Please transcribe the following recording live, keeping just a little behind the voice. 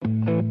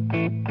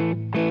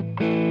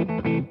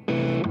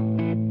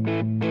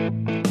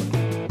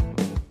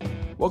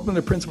Welcome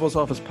to the Principal's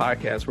Office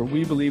Podcast, where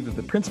we believe that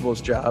the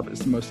principal's job is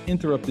the most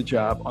interrupted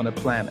job on the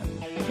planet,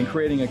 and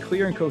creating a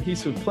clear and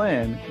cohesive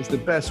plan is the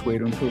best way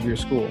to improve your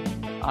school.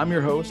 I'm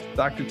your host,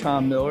 Dr.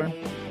 Tom Miller.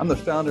 I'm the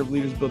founder of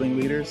Leaders Building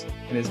Leaders,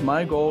 and it's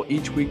my goal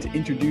each week to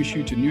introduce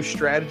you to new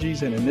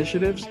strategies and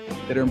initiatives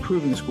that are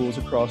improving schools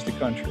across the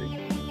country.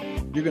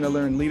 You're going to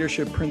learn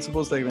leadership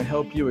principles that are going to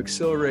help you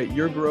accelerate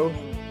your growth,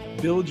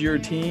 build your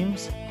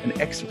teams, and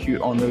execute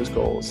on those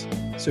goals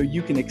so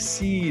you can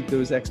exceed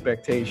those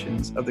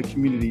expectations of the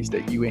communities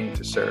that you aim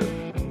to serve.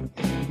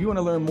 If you want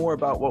to learn more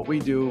about what we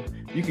do,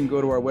 you can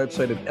go to our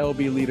website at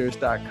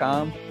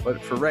lbleaders.com.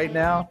 But for right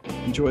now,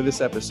 enjoy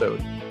this episode.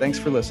 Thanks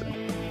for listening.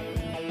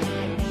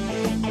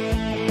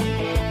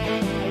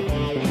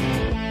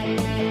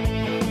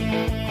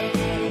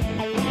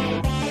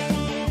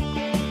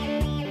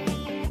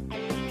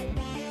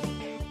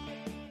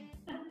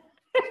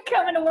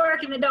 Coming to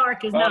work in the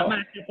dark is not my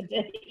cup of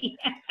tea.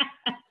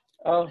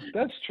 Oh,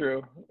 that's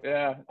true.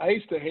 Yeah. I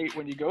used to hate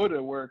when you go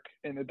to work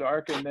in the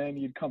dark and then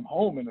you'd come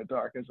home in the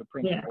dark as a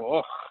principal. Yeah.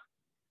 Ugh.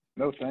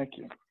 No, thank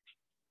you.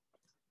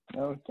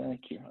 No,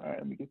 thank you. All right,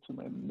 let me get to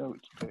my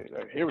notes page. All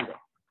right, here we go.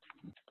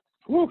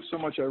 Whew, so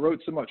much. I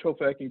wrote so much.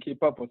 Hopefully I can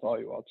keep up with all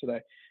you all today.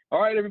 All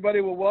right,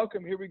 everybody. Well,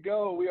 welcome. Here we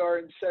go. We are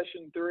in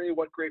session 3,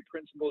 What Great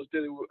Principals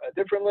Do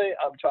Differently.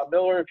 I'm Tom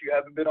Miller. If you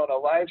haven't been on a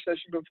live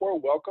session before,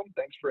 welcome.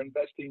 Thanks for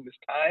investing this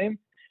time.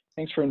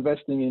 Thanks for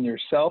investing in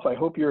yourself. I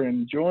hope you're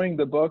enjoying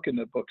the book and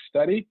the book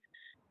study.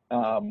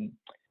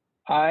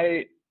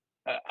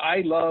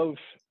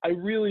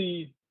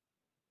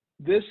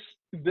 This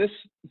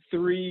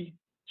 3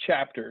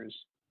 chapters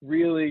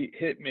really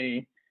hit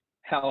me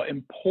how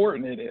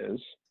important it is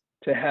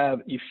to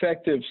have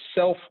effective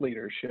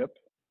self-leadership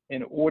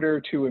in order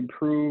to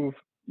improve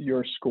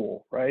your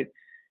school, right?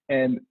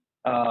 And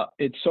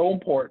it's so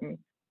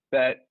important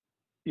that,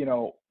 you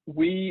know,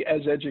 we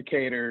as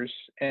educators,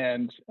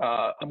 and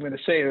I'm going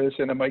to say this,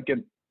 and it might get,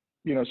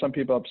 you know, some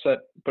people upset,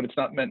 but it's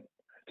not meant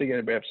to get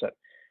anybody upset.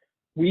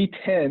 We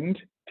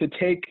tend to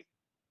take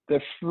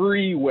the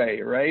free way,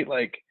 right?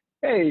 Like,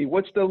 hey,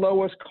 what's the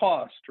lowest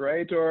cost,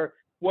 right? Or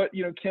what,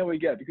 you know, can we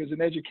get? Because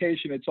in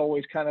education, it's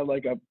always kind of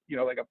like a, you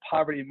know, like a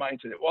poverty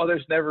mindset. Well,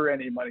 there's never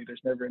any money.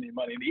 There's never any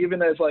money. And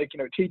even as, like, you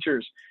know,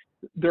 teachers,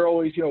 they're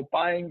always, you know,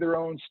 buying their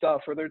own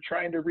stuff, or they're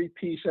trying to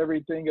repiece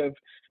everything of,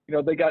 you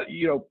know, they got,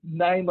 you know,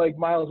 9 like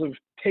miles of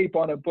tape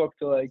on a book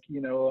to, like,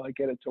 you know,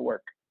 get it to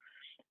work,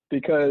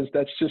 because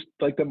that's just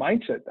like the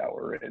mindset that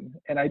we're in.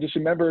 And I just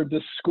remember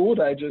this school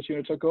that I just, you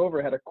know, took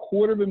over had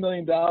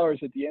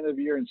 $250,000 at the end of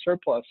the year in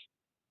surplus.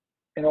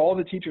 And all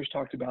the teachers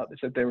talked about is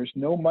that there was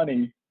no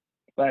money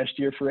last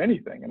year for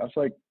anything. And I was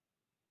like,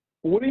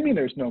 well, what do you mean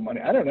there's no money?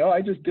 I don't know.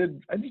 I just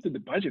did the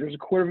budget. There's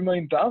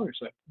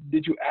 $250,000. Like,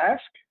 did you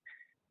ask?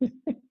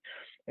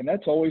 And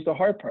that's always the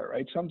hard part,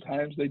 right?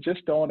 Sometimes they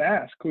just don't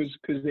ask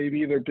because they've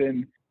either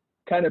been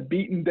kind of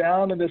beaten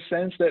down in the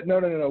sense that, no,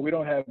 we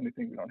don't have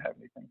anything. We don't have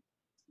anything.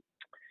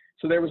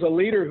 So there was a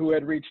leader who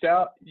had reached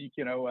out,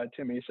 you know,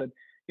 to me. He said,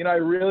 you know, I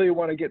really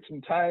want to get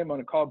some time on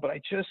a call, but I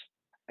just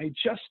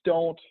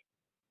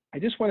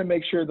want to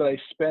make sure that I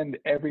spend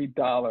every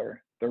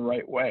dollar the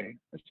right way.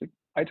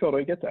 I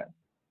totally get that.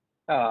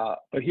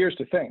 But here's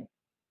the thing.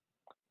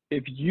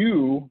 If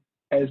you,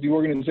 as the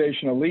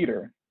organizational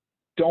leader,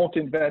 don't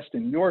invest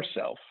in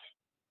yourself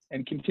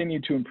and continue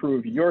to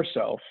improve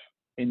yourself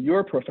in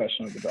your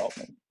professional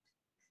development,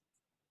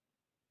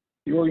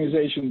 the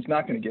organization is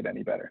not going to get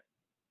any better.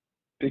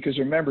 Because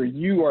remember,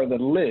 you are the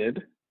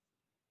lid,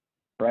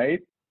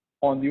 right,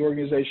 on the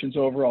organization's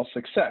overall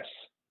success.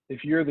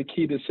 If you're the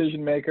key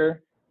decision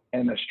maker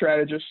and the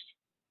strategist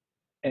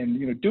and,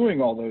 you know,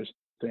 doing all those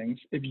things,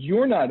 if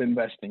you're not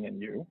investing in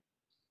you,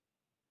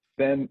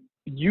 then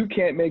you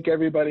can't make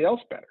everybody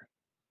else better.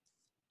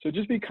 So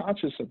just be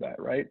conscious of that,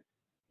 right?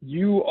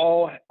 You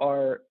all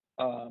are,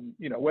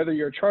 you know, whether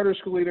you're a charter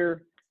school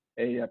leader,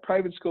 a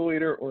private school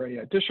leader, or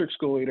a district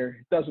school leader,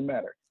 it doesn't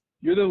matter.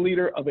 You're the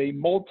leader of a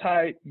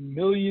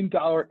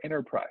multi-million-dollar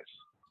enterprise.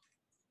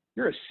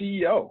 You're a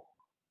CEO.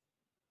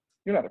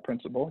 You're not a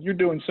principal. You're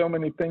doing so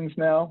many things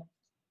now: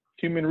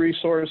 human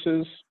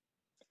resources,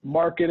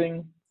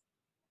 marketing,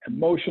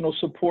 emotional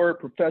support,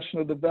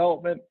 professional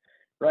development,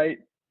 right?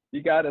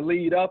 You got to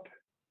lead up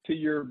to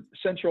your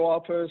central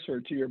office or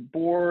to your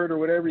board or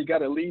whatever. You got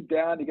to lead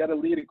down. You got to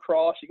lead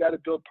across. You got to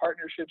build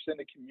partnerships in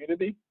the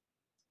community.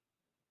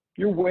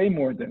 You're way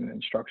more than an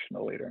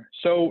instructional leader.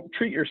 So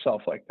treat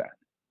yourself like that,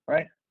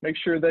 right? Make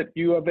sure that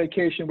you have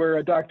vacation where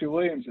Dr.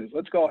 Williams is.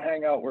 Let's go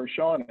hang out where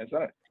Sean is.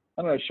 I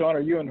don't know, Sean, are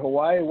you in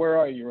Hawaii? Where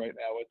are you right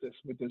now with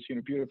this you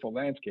know, beautiful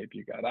landscape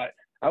you got?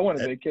 I want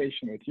a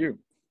vacation with you.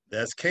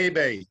 That's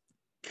K-Bay,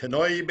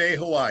 Kenoi Bay,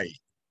 Hawaii.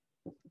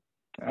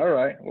 All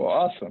right. Well,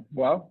 awesome.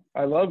 Well,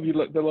 I love you,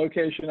 the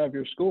location of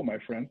your school, my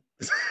friend.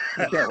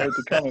 I can't wait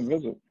to come and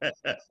visit.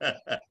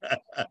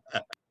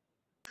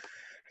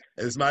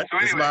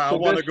 I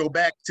want to go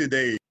back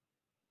today.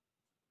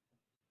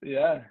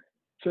 Yeah.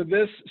 So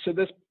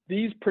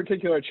these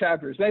particular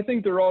chapters, and I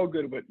think they're all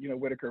good what, you know,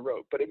 Whitaker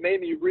wrote, but it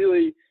made me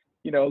really,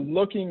 you know,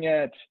 looking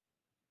at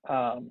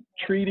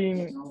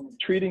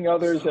treating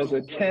others as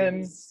a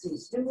 10,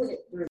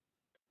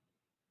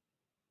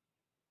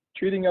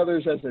 treating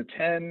others as a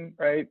 10,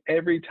 right?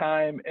 Every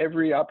time,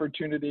 every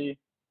opportunity,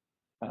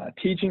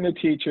 teaching the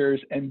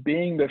teachers and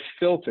being the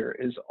filter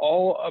is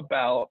all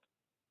about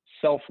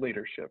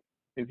self-leadership.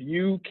 If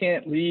you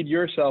can't lead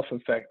yourself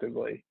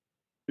effectively,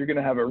 you're going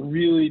to have a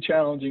really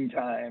challenging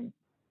time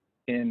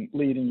in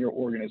leading your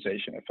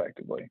organization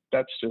effectively.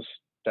 That's just,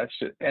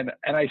 and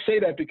I say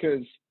that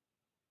because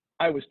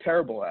I was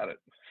terrible at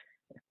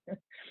it.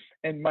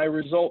 And my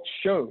results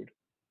showed,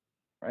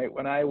 right?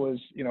 When I was,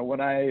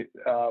 when I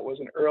was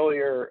an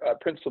earlier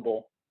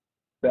principal,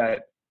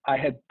 that I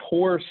had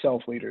poor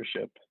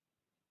self-leadership,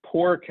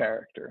 poor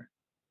character,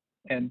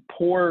 and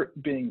poor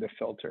being the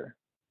filter.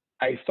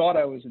 I thought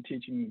I was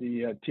teaching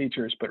the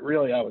teachers, but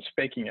really I was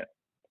faking it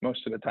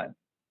most of the time.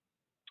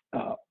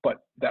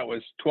 But that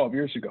was 12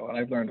 years ago, and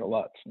I've learned a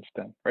lot since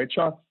then. Right,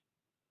 Sean?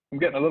 I'm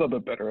getting a little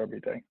bit better every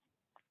day.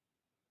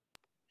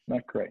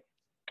 Not great.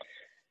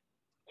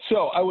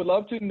 So I would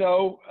love to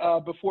know,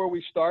 before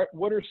we start,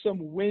 what are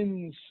some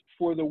wins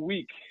for the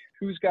week?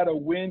 Who's got a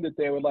win that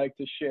they would like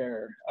to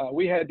share?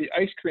 We had the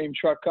ice cream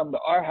truck come to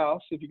our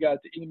house, if you got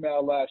the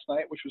email last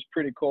night, which was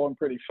pretty cool and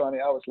pretty funny.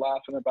 I was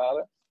laughing about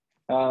it.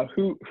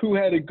 Who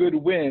had a good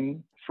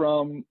win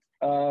from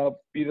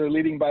either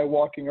leading by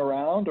walking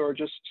around, or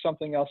just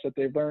something else that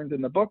they've learned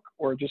in the book,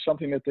 or just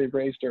something that they've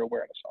raised their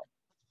awareness on?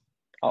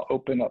 I'll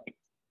open up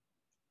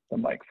the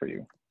mic for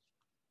you.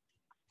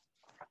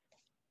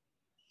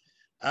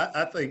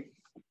 I think,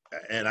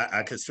 and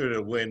I consider it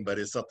a win, but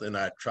it's something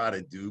I try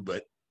to do,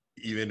 but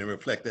even in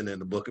reflecting in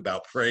the book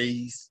about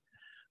praise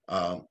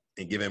and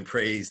giving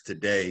praise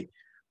today,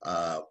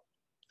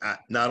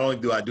 not only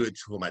do I do it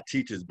to my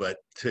teachers, but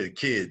to the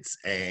kids.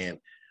 And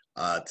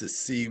to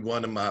see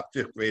one of my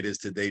fifth graders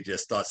today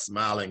just start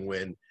smiling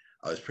when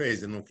I was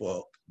praising him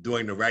for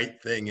doing the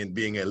right thing and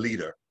being a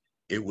leader.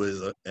 It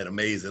was an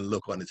amazing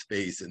look on his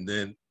face. And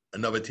then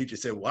another teacher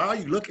said, "Why are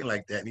you looking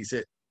like that?" And he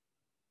said,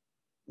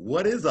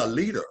 "What is a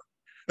leader?"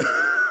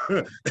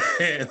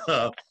 And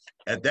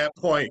at that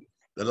point,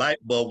 the light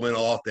bulb went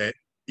off that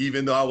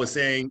even though I was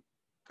saying,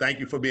 "Thank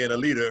you for being a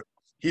leader,"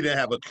 he didn't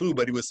have a clue,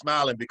 but he was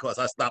smiling because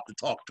I stopped to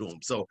talk to him.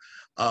 So,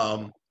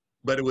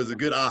 but it was a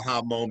good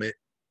aha moment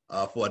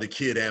for the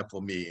kid and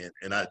for me.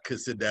 And I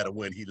consider that a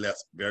win. He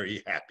left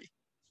very happy.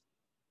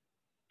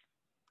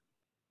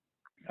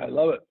 I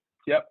love it.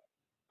 Yep.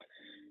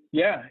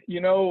 Yeah.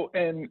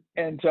 And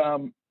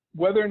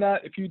whether or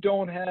not, if you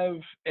don't have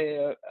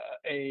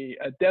a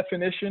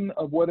definition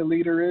of what a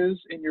leader is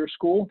in your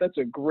school, that's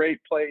a great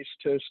place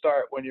to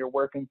start when you're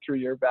working through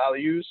your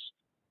values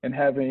and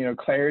having,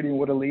 clarity in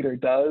what a leader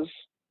does,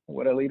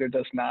 what a leader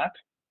does not.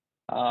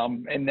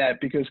 And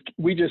that, because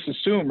we just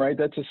assume, right,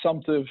 that's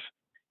assumptive,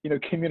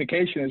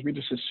 communication is, we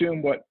just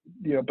assume what,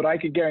 but I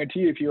could guarantee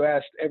you, if you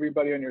asked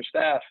everybody on your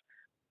staff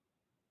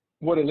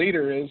what a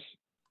leader is,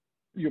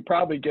 you'll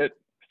probably get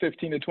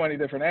 15 to 20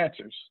 different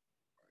answers,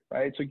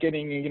 right? So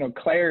getting,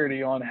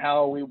 clarity on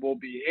how we will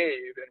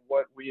behave and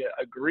what we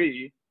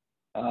agree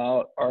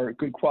are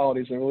good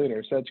qualities of a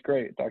leader. So that's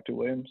great, Dr.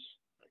 Williams.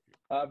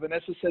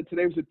 Vanessa said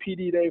today was a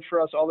PD day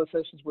for us. All the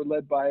sessions were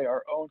led by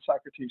our own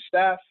Socrates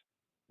staff.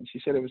 And she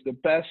said it was the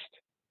best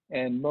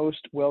and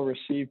most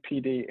well-received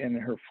PD in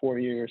her 4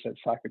 years at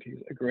Socrates.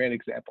 A great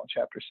example in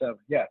chapter 7.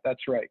 Yeah,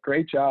 that's right.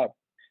 Great job.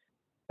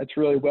 That's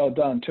really well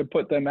done. To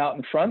put them out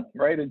in front,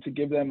 right, and to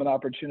give them an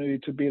opportunity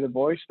to be the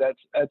voice,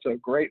 that's a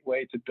great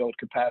way to build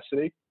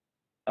capacity.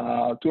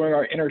 During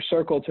our inner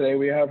circle today,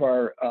 we have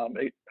our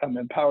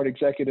Empowered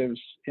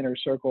Executives inner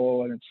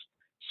circle, and it's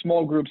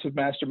small groups of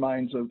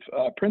masterminds of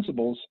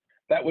principals.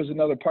 That was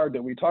another part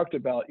that we talked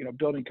about,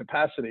 building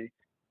capacity.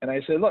 And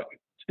I said, look,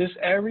 just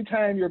every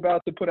time you're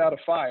about to put out a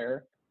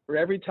fire, or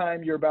every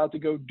time you're about to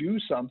go do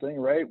something,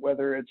 right,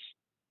 whether it's,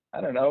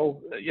 I don't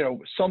know,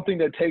 something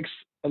that takes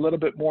a little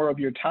bit more of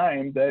your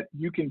time that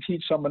you can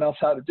teach someone else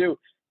how to do,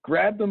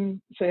 grab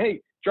them, say,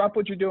 hey, drop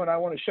what you're doing. I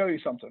want to show you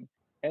something.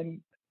 And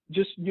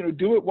just,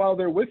 do it while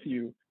they're with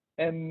you.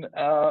 And,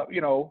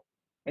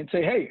 and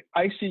say, hey,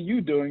 I see you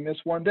doing this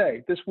one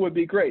day. This would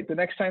be great. The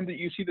next time that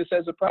you see this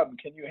as a problem,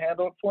 can you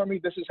handle it for me?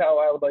 This is how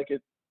I would like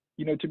it,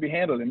 to be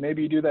handled. And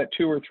maybe you do that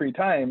 2 or 3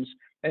 times,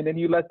 and then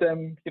you let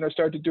them,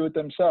 start to do it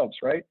themselves,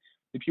 right?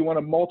 If you want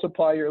to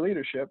multiply your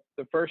leadership,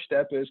 the first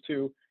step is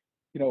to,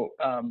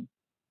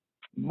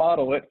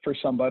 model it for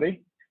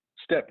somebody.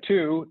 Step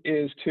 2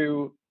 is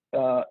to,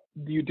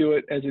 you do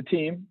it as a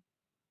team.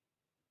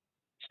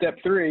 Step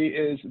 3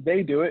 is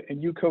they do it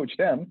and you coach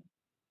them.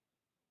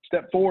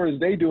 Step 4 is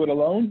they do it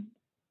alone.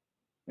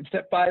 And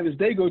step 5 is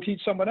they go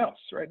teach someone else,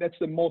 right? That's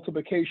the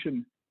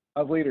multiplication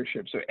of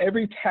leadership. So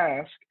every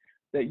task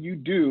that you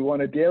do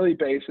on a daily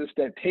basis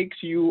that takes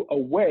you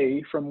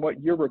away from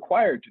what you're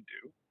required to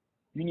do,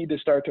 you need to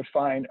start to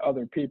find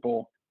other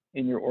people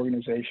in your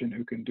organization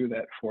who can do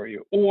that for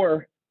you.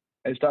 Or,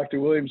 as Dr.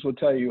 Williams will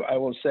tell you, I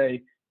will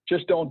say,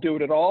 just don't do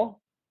it at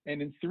all.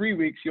 And in 3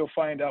 weeks, you'll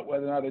find out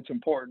whether or not it's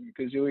important,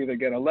 because you'll either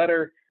get a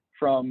letter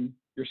from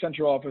your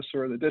central office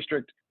or the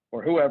district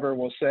or whoever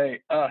will say,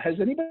 has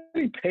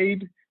anybody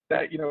paid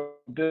that,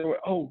 bill?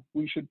 Oh,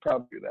 we should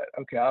probably do that.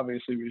 Okay,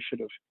 obviously we should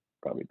have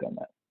probably done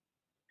that.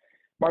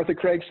 Martha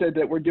Craig said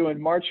that we're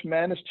doing March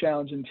Madness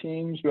Challenge in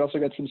teams. We also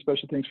got some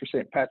special things for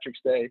St. Patrick's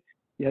Day.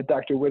 You had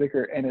Dr.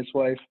 Whitaker and his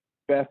wife,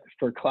 Beth,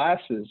 for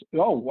classes.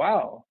 Oh,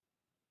 wow.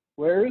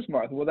 Where is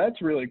Martha? Well,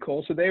 that's really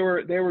cool. So they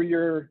were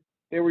your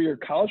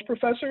college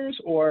professors,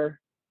 or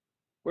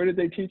where did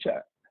they teach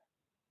at?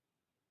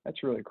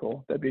 That's really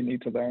cool. That'd be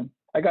neat to learn.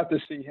 I got to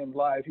see him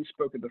live. He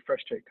spoke at the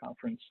Fresh Take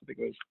Conference. I think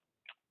it was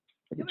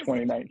in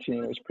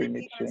 2019. It was pretty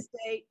neat to see.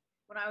 State,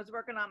 when I was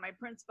working on my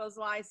principal's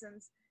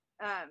license,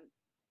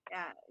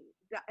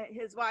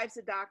 his wife's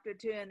a doctor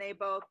too, and they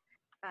both,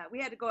 we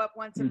had to go up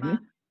once a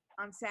month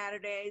on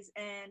Saturdays,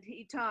 and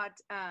he taught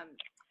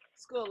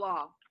school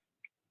law.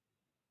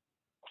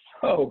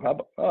 Oh,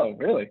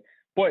 really?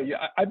 Boy,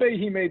 yeah, I bet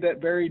he made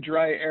that very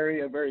dry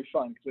area very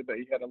fun, because I bet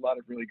he had a lot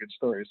of really good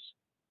stories.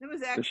 It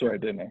was excellent. To share,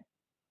 didn't he?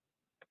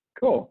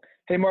 Cool.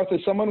 Hey, Martha,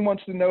 someone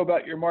wants to know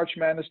about your March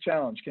Madness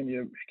Challenge. Can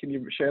you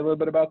share a little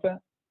bit about that?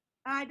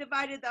 I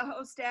divided the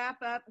whole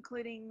staff up,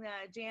 including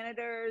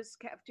janitors,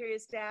 cafeteria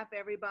staff,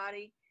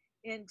 everybody,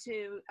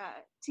 into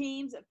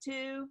teams of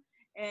 2,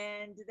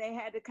 and they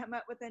had to come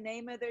up with the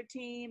name of their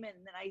team, and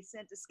then I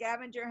sent a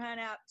scavenger hunt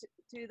out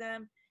to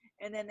them,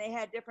 and then they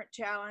had different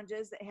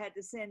challenges. They had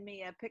to send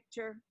me a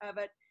picture of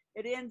it.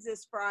 It ends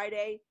this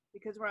Friday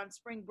because we're on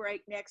spring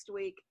break next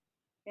week,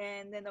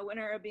 and then the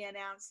winner will be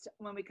announced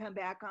when we come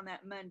back on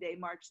that Monday,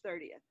 March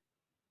 30th.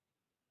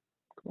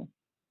 Cool.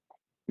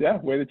 Yeah,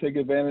 way to take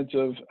advantage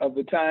of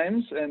the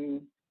times,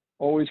 and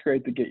always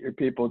great to get your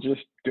people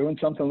just doing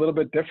something a little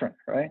bit different,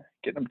 right?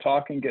 Getting them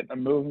talking, getting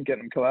them moving,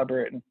 getting them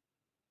collaborating.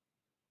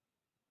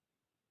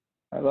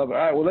 I love it. All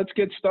right, well, let's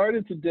get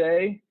started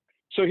today.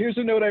 So here's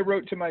a note I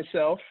wrote to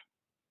myself.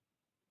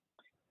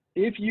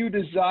 If you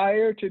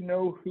desire to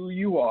know who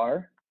you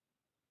are,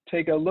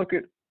 take a look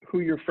at who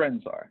your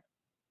friends are.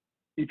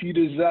 If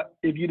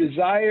you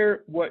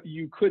desire what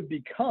you could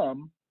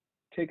become,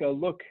 take a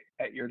look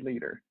at your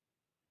leader.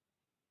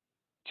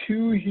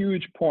 2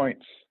 huge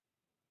points,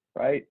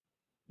 right?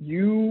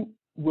 You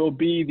will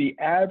be the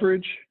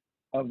average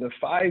of the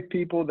 5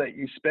 people that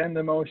you spend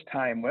the most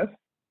time with.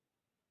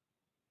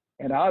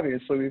 And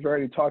obviously, we've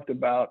already talked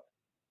about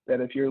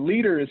that if your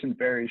leader isn't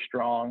very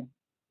strong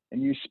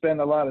and you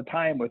spend a lot of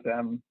time with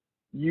them,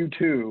 you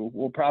too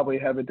will probably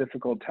have a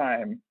difficult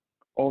time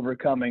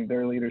overcoming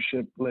their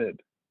leadership lid.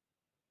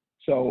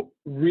 So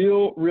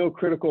real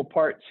critical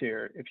parts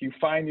here. If you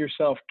find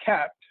yourself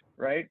capped,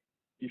 right?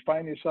 If you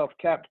find yourself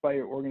capped by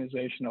your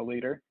organizational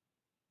leader,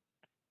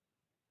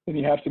 then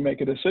you have to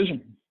make a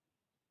decision.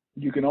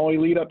 You can only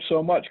lead up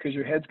so much because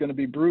your head's going to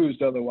be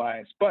bruised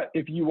otherwise. But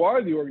if you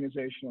are the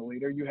organizational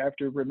leader, you have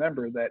to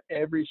remember that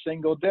every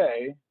single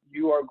day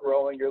you are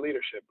growing your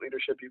leadership.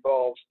 Leadership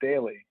evolves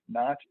daily,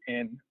 not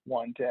in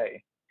one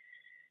day.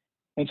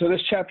 And so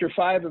this chapter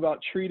 5 about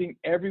treating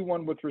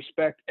everyone with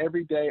respect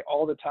every day,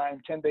 all the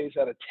time, 10 days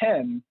out of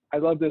 10, I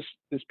love this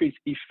piece.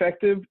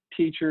 Effective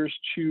teachers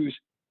choose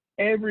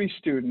every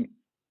student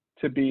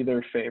to be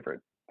their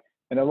favorite.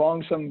 And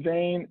along some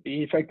vein,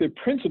 effective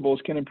principals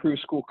can improve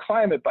school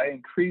climate by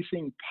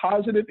increasing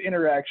positive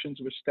interactions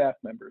with staff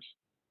members,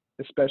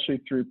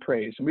 especially through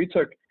praise. And we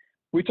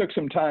took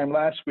some time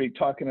last week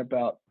talking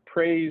about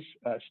praise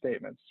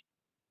statements.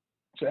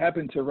 So I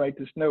happened to write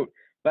this note.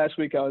 Last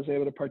week, I was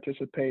able to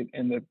participate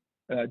in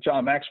the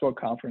John Maxwell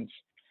Conference,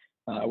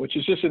 which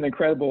is just an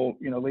incredible,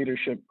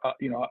 leadership,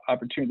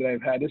 opportunity that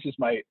I've had. This is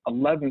my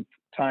 11th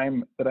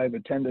time that I've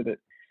attended it.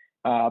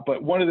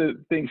 But one of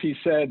the things he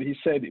said,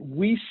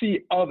 we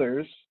see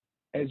others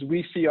as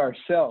we see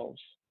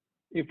ourselves.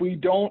 If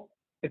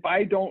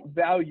I don't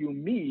value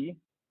me,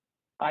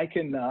 I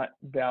cannot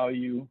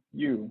value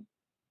you.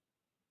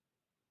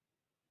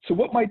 So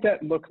what might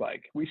that look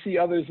like? We see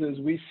others as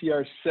we see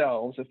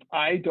ourselves. If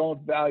I don't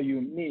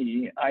value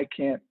me, I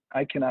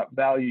cannot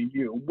value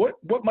you.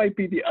 What might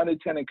be the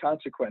unintended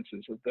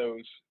consequences of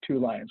those 2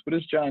 lines? What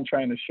is John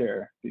trying to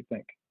share, do you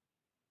think?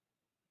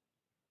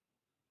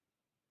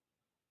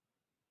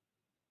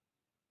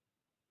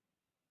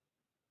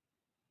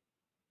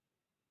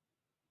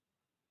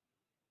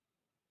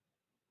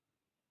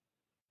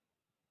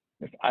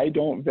 If I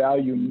don't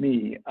value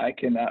me, I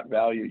cannot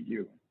value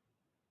you.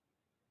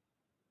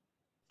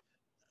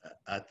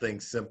 I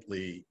think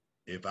simply,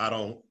 if I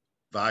don't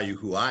value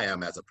who I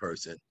am as a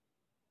person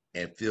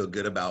and feel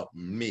good about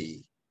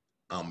me,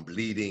 I'm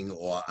bleeding,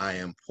 or I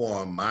am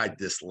pouring my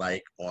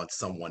dislike on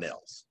someone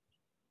else.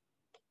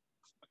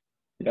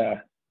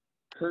 Yeah.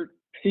 Hurt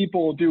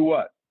people do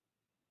what?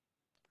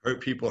 Hurt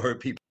people hurt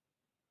people.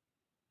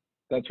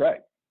 That's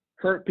right.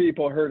 Hurt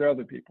people hurt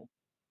other people.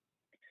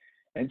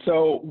 And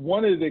so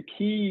one of the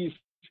keys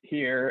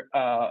here,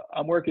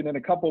 I'm working in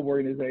a couple of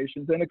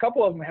organizations, and a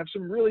couple of them have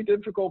some really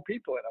difficult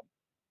people in them.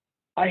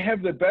 I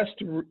have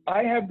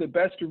the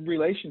best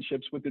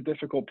relationships with the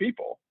difficult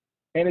people,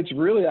 and it's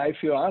really, I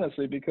feel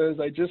honestly, because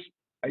I just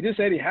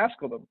Eddie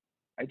Haskell them.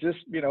 I just,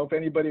 if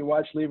anybody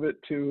watched Leave It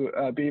to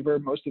Beaver,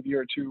 most of you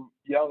are too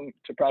young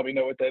to probably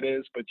know what that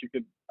is, but you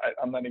could,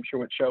 I'm not even sure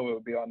what show it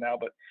would be on now,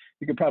 but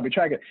you could probably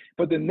track it.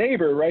 But the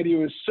neighbor, right, he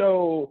was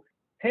so,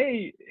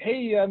 hey,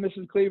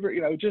 Mrs. Cleaver,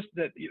 just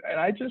that, and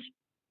I just,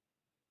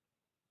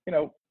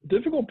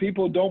 difficult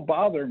people don't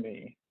bother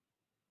me,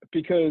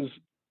 because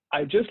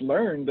I just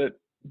learned that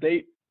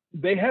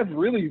they have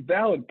really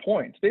valid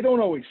points. They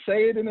don't always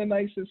say it in the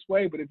nicest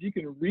way, but if you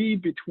can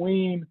read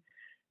between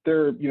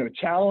their,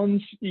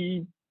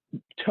 challenge-y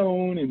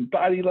tone and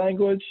body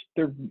language,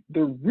 they're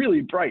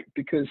really bright,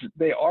 because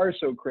they are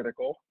so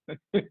critical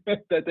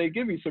that they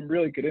give you some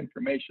really good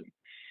information,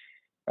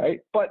 right?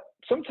 But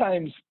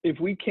sometimes if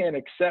we can't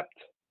accept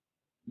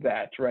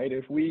that, right,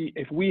 if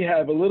we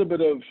have a little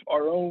bit of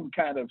our own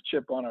kind of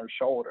chip on our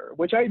shoulder,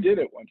 which I did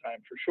at one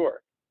time for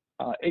sure,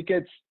 it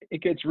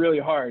gets really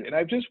hard. And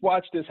I've just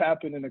watched this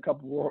happen in a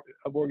couple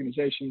of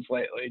organizations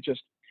lately.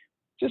 Just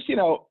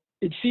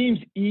it seems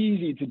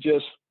easy to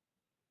just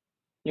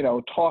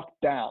talk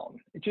down.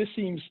 It just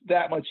seems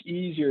that much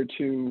easier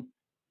to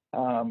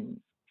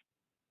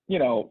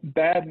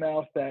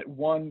badmouth that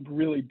one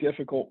really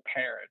difficult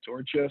parent,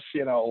 or just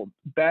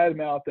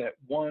badmouth that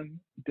one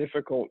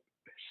difficult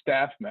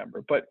staff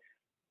member. But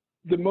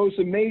the most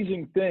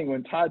amazing thing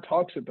when Todd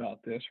talks about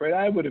this, right,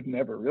 I would have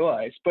never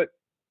realized, but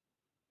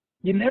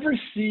I've never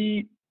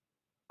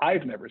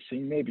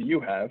seen, maybe you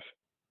have,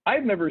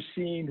 I've never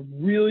seen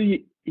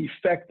really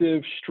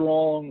effective,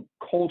 strong,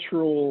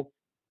 cultural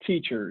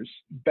teachers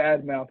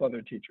badmouth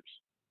other teachers.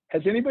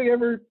 Has anybody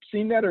ever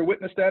seen that or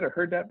witnessed that or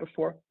heard that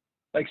before?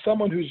 Like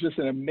someone who's just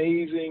an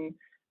amazing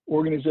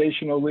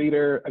organizational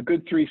leader, a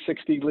good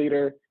 360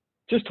 leader,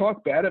 just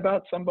talk bad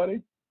about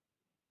somebody?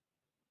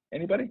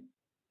 Anybody?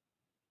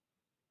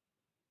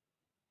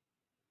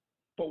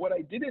 But what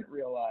I didn't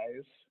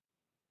realize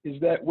is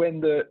that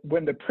when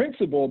the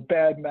principal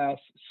badmouths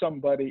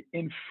somebody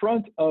in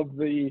front of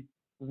the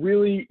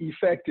really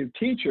effective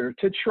teacher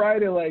to try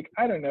to,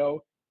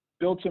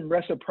 build some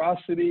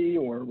reciprocity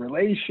or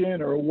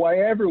relation or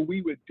whatever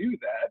we would do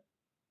that,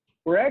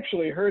 we're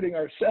actually hurting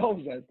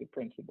ourselves as the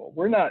principal.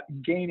 We're not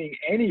gaining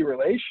any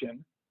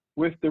relation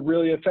with the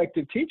really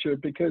effective teacher,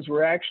 because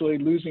we're actually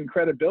losing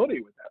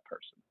credibility with that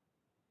person.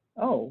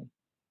 Oh,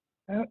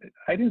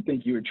 I didn't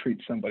think you would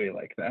treat somebody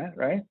like that,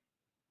 right?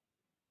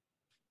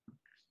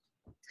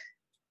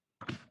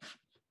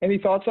 Any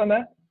thoughts on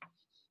that?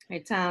 Hey,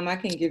 Tom, I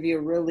can give you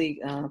a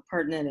really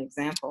pertinent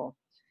example.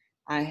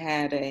 I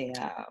had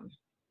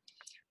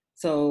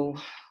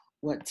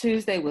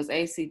Tuesday was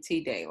ACT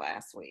Day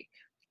last week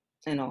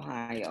in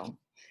Ohio,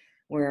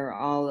 where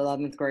all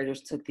 11th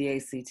graders took the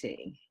ACT.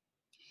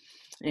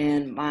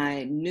 And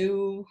my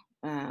new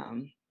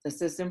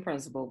assistant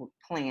principal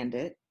planned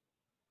it.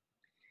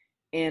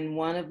 And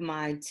one of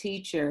my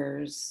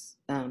teachers,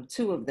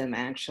 two of them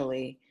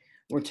actually,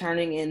 were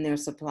turning in their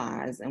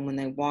supplies. And when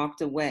they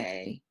walked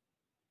away,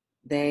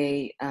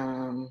 they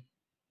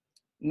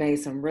made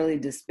some really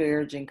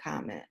disparaging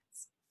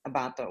comments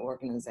about the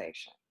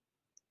organization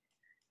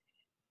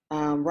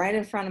right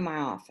in front of my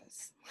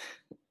office.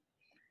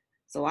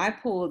 So I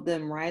pulled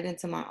them right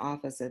into my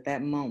office at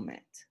that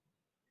moment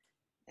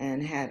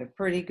and had a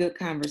pretty good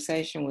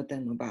conversation with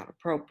them about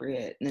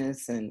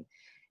appropriateness. And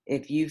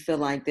if you feel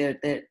like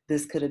that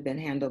this could have been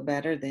handled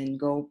better, then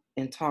go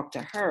and talk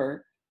to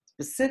her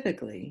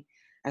specifically.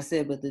 I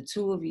said, but the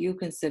two of you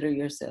consider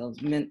yourselves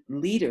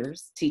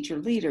leaders, teacher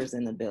leaders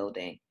in the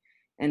building.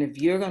 And if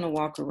you're going to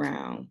walk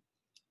around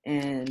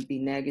and be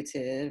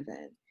negative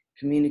and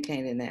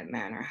communicate in that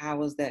manner,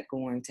 how is that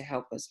going to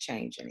help us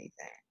change anything?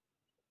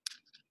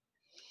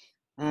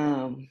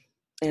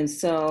 And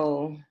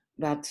so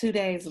about 2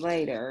 days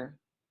later,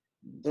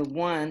 the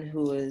one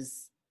who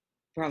is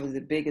probably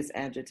the biggest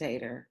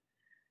agitator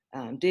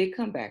did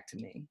come back to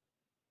me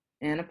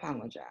and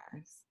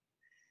apologize.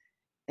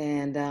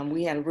 And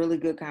we had a really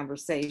good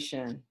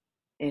conversation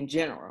in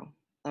general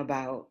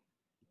about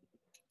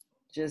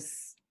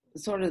just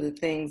sort of the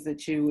things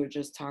that you were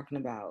just talking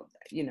about,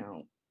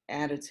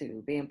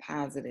 attitude, being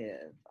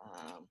positive,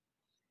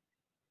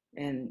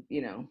 and,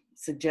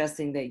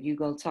 suggesting that you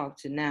go talk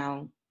to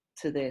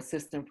the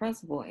assistant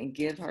principal and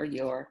give her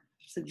your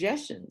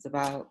suggestions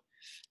about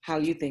how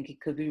you think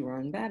it could be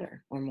run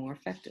better or more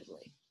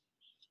effectively.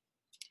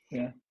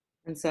 Yeah.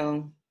 And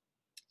so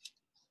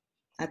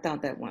I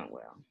thought that went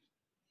well.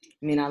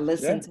 I mean, I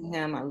listened to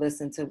him. I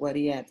listened to what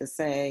he had to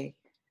say.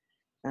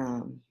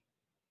 And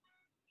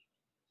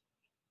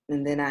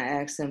then I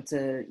asked him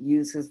to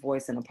use his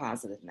voice in a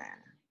positive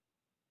manner.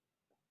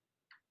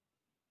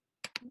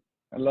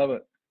 I love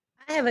it.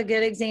 I have a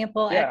good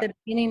example at the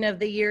beginning of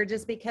the year,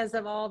 just because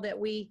of all that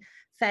we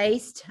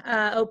faced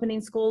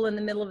opening school in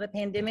the middle of a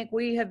pandemic.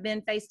 We have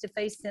been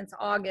face-to-face since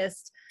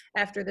August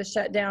after the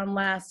shutdown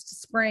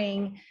last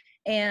spring.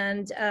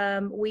 And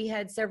we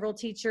had several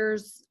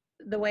teachers.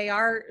 The way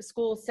our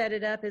school set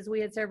it up is we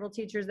had several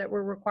teachers that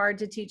were required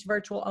to teach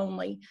virtual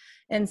only.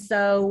 And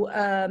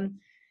so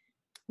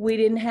we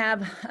didn't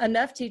have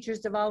enough teachers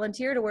to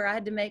volunteer to where I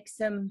had to make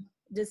some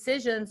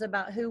decisions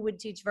about who would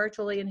teach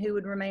virtually and who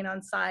would remain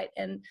on site.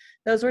 And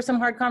those were some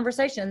hard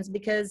conversations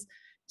because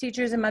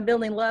teachers in my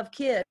building love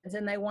kids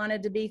and they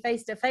wanted to be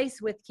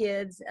face-to-face with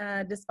kids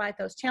despite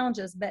those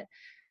challenges. But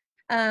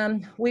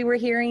we were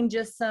hearing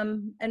just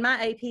some, and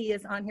my AP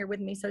is on here with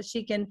me so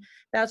she can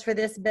vouch for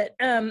this, but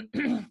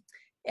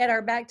at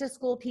our back to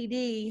school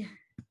PD,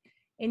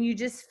 and you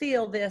just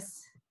feel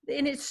this,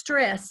 and it's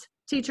stress.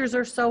 Teachers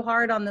are so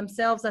hard on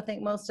themselves, I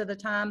think, most of the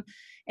time.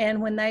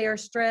 And when they are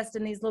stressed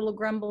and these little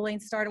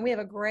grumblings start, and we have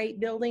a great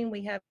building,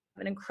 we have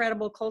an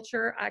incredible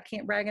culture. I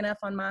can't brag enough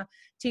on my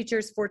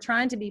teachers for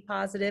trying to be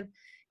positive.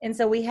 And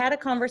so we had a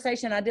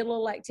conversation. I did a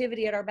little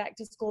activity at our back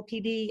to school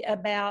PD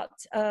about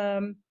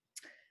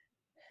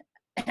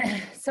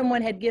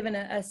someone had given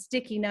a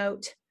sticky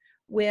note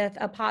with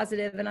a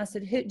positive, and I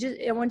said,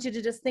 I want you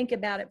to just think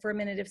about it for a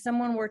minute. If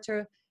someone were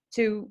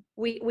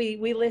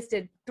we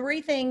listed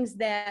 3 things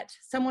that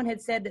someone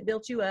had said that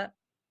built you up,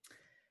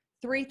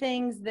 3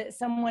 things that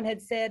someone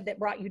had said that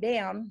brought you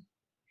down,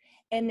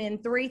 and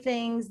then 3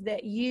 things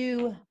that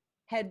you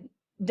had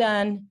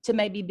done to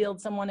maybe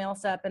build someone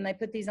else up. And they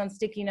put these on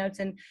sticky notes.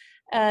 And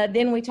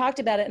then we talked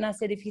about it. And I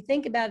said, if you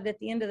think about it at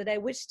the end of the day,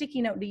 which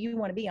sticky note do you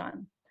want to be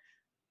on?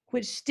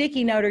 Which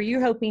sticky note are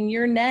you hoping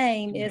your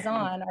name is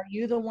on? Are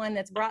you the one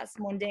that's brought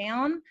someone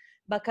down?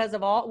 Because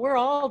we're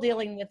all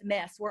dealing with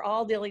mess. We're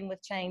all dealing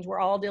with change. We're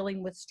all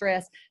dealing with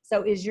stress.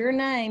 So is your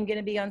name going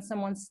to be on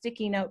someone's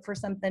sticky note for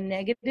something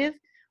negative?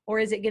 Or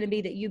is it going to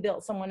be that you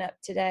built someone up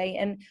today?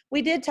 And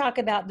we did talk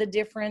about the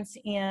difference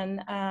in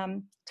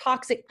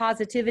toxic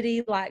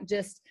positivity, like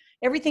just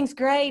everything's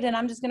great and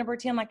I'm just going to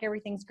pretend like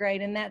everything's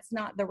great. And that's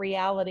not the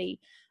reality.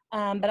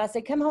 But I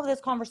said, come over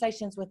those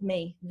conversations with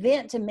me,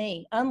 vent to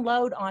me,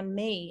 unload on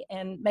me,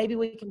 and maybe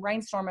we can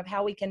brainstorm of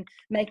how we can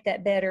make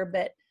that better.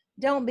 But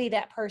don't be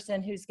that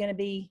person who's going to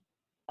be,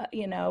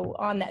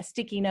 on that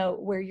sticky note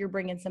where you're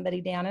bringing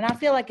somebody down. And I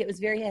feel like it was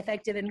very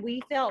effective. And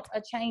we felt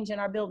a change in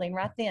our building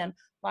right then,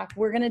 like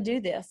we're going to do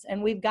this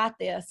and we've got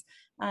this.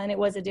 And it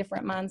was a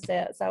different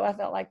mindset. So I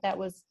felt like that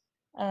was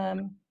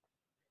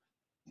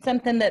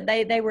something that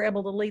they were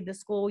able to lead the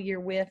school year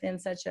with in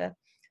such a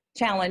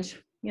challenge,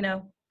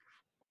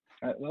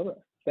 I love it.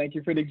 Thank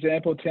you for the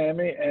example,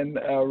 Tammy, and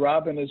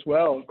Robin as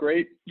well.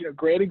 Great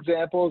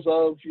examples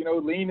of,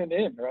 leaning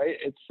in, right?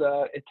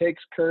 It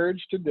takes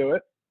courage to do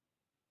it.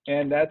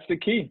 And that's the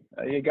key.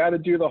 You got to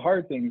do the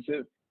hard things.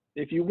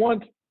 If you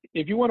want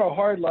a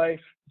hard life,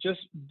 just,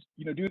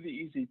 do the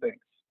easy things.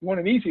 If you want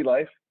an easy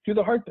life, do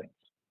the hard things.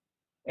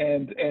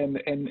 And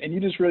you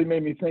just really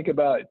made me think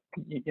about,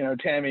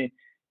 Tammy,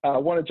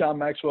 one of John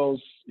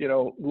Maxwell's,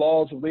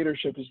 laws of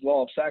leadership is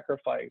law of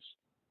sacrifice.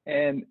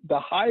 And the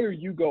higher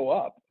you go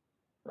up,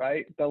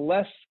 right, the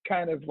less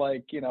kind of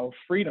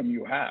freedom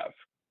you have.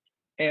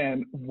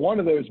 And one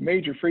of those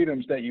major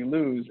freedoms that you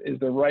lose is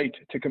the right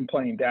to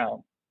complain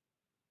down.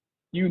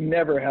 You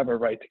never have a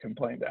right to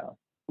complain down.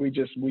 We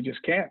just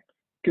can't.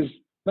 Because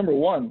number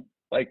one,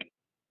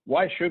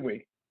 why should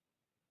we,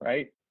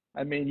 right?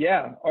 I mean,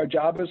 yeah, our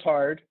job is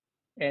hard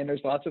and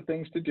there's lots of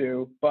things to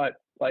do, but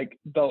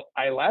the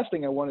last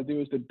thing I want to do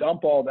is to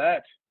dump all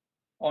that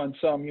on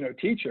some,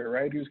 teacher,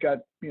 right? Who's got,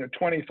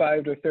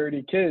 25 to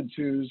 30 kids,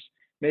 who's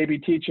maybe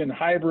teaching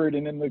hybrid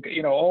and in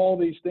the, all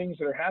these things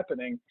that are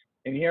happening.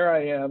 And here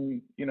I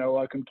am,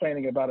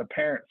 complaining about a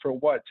parent for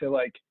what? To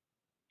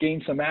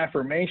gain some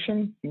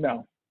affirmation?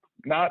 No,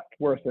 not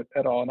worth it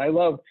at all. And I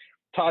love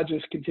Todd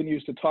just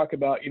continues to talk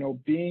about,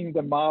 being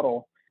the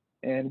model.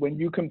 And when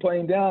you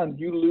complain down,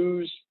 you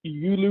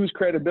lose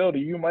credibility.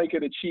 You might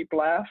get a cheap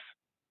laugh,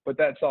 but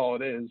that's all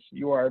it is.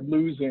 You are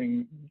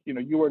losing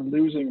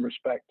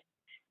respect.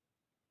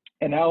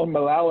 And Alan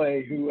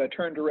Mulally, who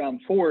turned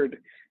around Ford,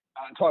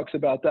 talks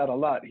about that a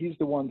lot. He's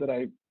the one that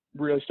I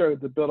really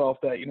started to build off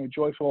that,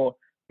 joyful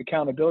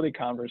accountability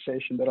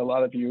conversation that a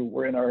lot of you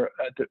were in our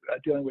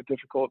dealing with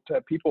difficult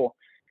people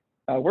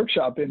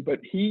workshop in. But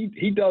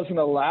he doesn't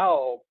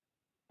allow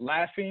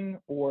laughing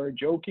or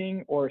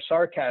joking or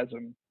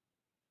sarcasm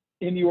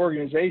in the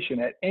organization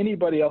at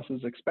anybody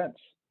else's expense.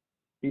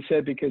 He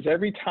said, because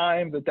every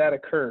time that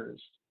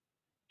occurs,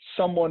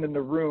 someone in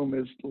the room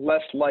is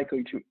less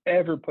likely to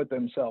ever put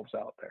themselves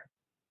out there.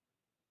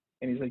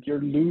 And he's like, you're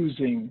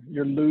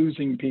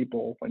losing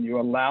people when you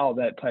allow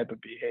that type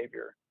of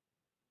behavior,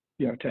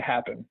 to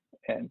happen.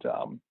 And,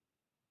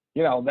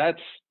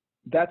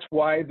 that's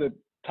why the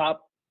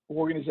top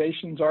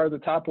organizations are the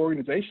top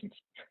organizations,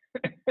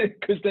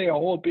 because they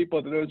hold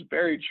people to those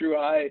very true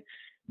high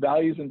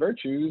values and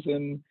virtues.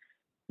 And,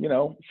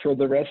 for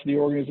the rest of the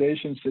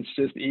organizations, it's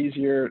just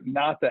easier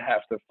not to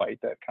have to fight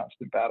that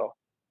constant battle.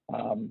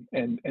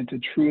 And to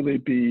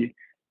truly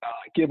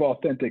give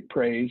authentic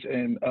praise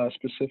and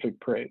specific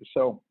praise.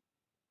 So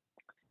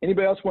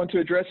anybody else want to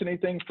address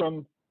anything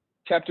from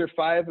chapter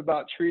 5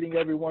 about treating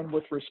everyone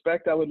with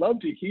respect? I would love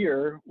to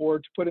hear, or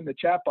to put in the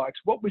chat box,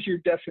 what was your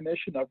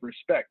definition of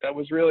respect? I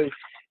was really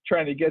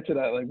trying to get to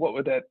that. What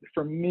would that,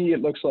 for me,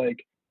 it looks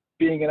like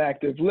being an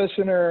active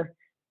listener,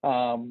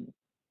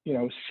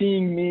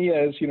 seeing me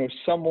as,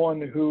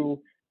 someone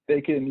who they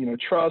can,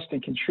 trust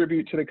and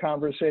contribute to the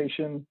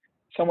conversation,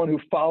 someone who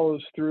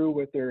follows through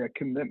with their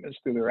commitments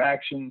through their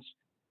actions.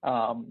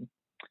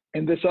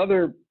 And this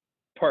other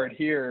part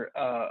here,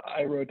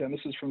 I wrote down,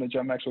 this is from the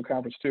John Maxwell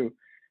Conference too.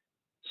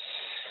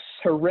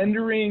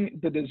 Surrendering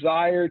the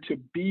desire to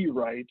be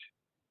right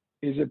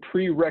is a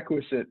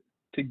prerequisite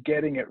to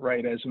getting it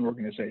right as an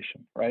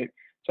organization, right?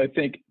 So I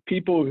think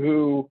people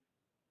who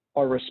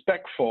are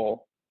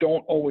respectful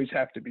don't always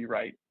have to be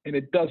right, and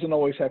it doesn't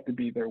always have to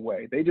be their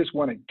way. They just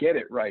want to get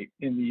it right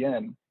in the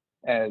end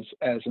as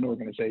an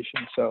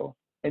organization. So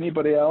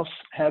anybody else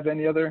have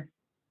any other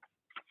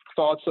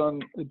thoughts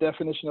on the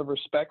definition of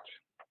respect?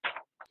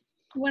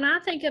 When I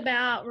think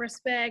about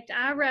respect,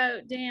 I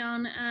wrote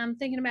down,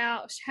 thinking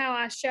about how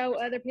I show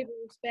other people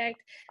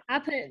respect, I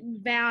put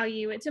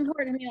value. It's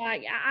important to me.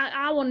 Like,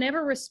 I will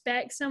never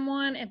respect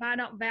someone if I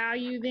don't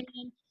value them.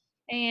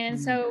 And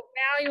so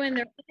valuing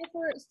their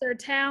efforts, their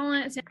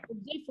talents, and their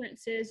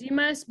differences, you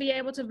must be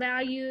able to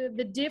value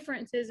the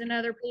differences in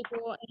other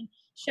people and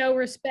show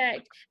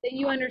respect, that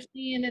you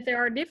understand that there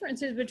are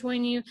differences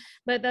between you,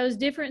 but those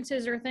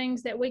differences are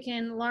things that we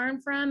can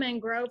learn from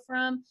and grow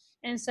from.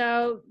 And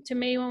so to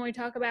me, when we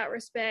talk about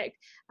respect,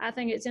 I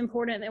think it's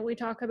important that we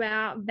talk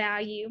about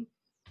value.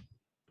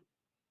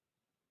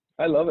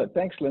 I love it.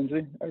 Thanks,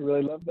 Lindsay. I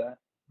really love that.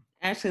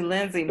 Actually,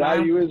 Lindsay,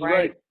 value is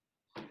right.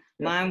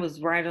 Mine was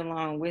right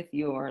along with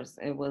yours.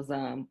 It was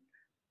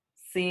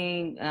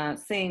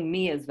seeing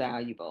me as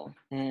valuable,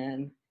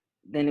 and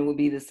then it would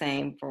be the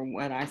same for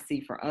what I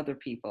see for other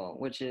people,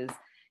 which is,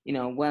 you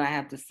know, what I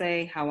have to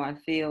say, how I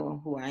feel,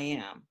 who I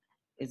am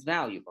is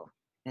valuable,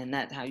 and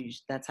that's how you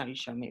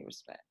show me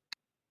respect.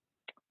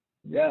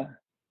 Yeah,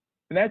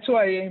 and that's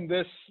why I aim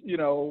this,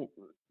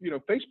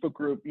 Facebook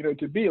group,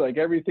 to be like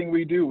everything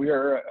we do. We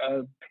are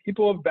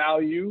people of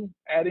value,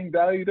 adding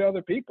value to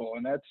other people,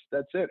 and that's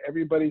it.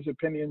 Everybody's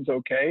opinion's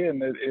okay,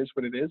 and it is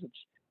what it is.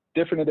 It's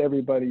different at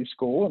everybody's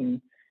school, and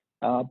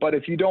but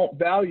if you don't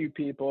value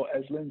people,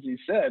 as Lindsay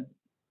said,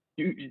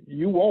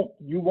 you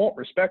won't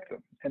respect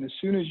them. And as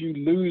soon as you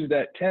lose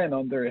that 10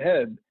 on their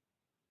head,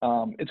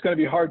 it's going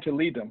to be hard to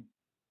lead them,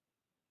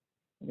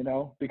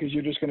 because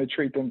you're just going to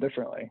treat them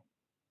differently.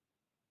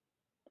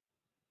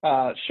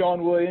 Dr.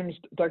 Sean Williams,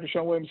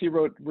 he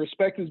wrote,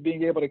 respect is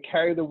being able to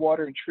carry the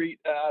water and treat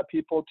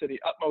people to the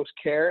utmost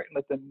care and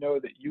let them know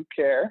that you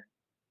care,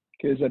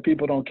 because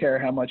people don't care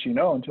how much you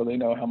know until they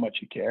know how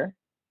much you care.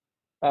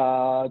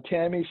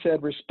 Tammy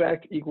said,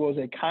 respect equals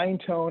a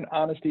kind tone,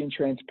 honesty, and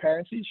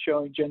transparency,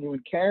 showing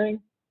genuine caring.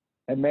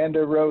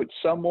 Amanda wrote,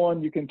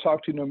 someone you can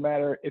talk to no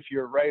matter if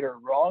you're right or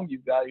wrong.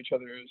 You value each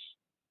other's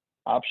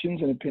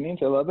options and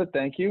opinions. I love it.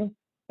 Thank you.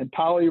 And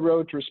Polly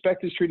wrote,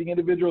 respect is treating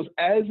individuals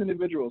as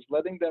individuals,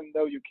 letting them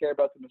know you care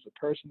about them as a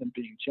person and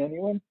being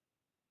genuine.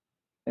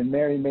 And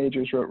Mary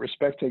Majors wrote,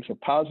 respect takes a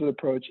positive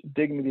approach,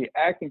 dignity,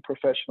 acting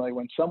professionally.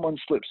 When someone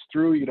slips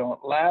through, you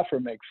don't laugh or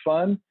make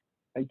fun,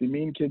 like the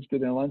mean kids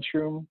did in the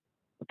lunchroom.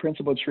 The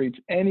principal treats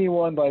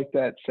anyone like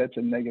that, sets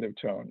a negative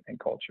tone and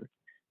culture.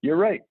 You're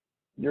right.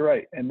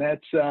 And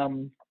that's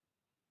a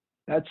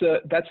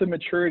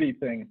maturity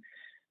thing.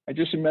 I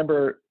just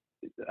remember,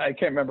 I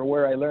can't remember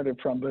where I learned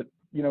it from, but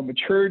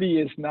maturity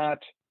is not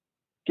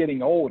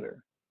getting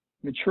older.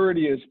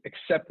 Maturity is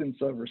acceptance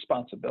of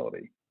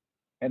responsibility.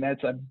 And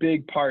that's a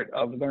big part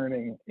of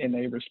learning in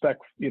a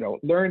respect,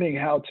 learning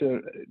how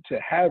to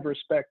have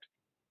respect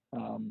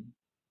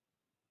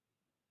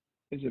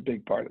is a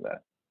big part of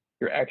that.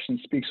 Your actions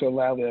speak so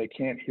loudly, I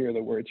can't hear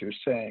the words you're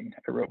saying.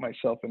 I wrote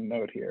myself a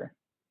note here.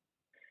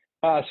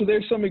 So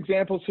there's some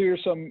examples here,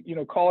 some,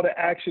 call to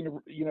action,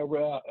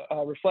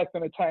 reflect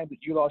on a time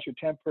that you lost your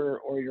temper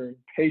or your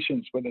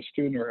patience with a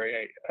student or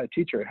a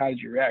teacher. How did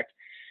you react?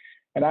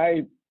 And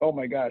oh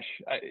my gosh,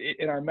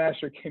 in our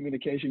master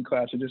communication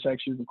class, I just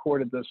actually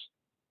recorded this.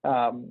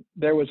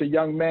 There was a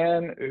young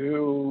man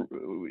who,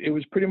 it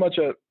was pretty much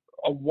a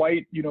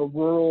white,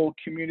 rural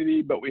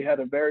community, but we had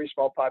a very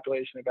small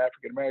population of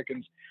African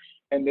Americans.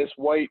 And this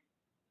white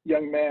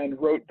young man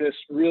wrote this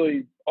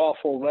really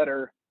awful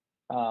letter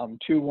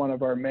to one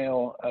of our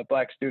male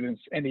black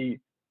students, and he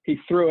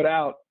threw it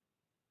out,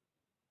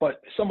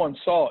 but someone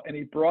saw it and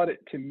he brought it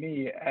to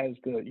me as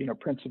the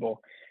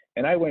principal.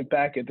 And I went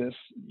back at this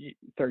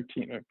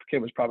 13, the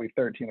kid was probably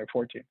 13 or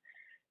 14,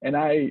 and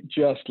I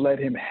just let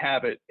him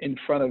have it in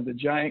front of the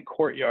giant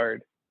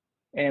courtyard.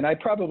 And I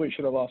probably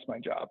should have lost my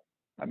job.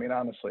 I mean,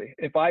 honestly,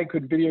 if I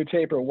could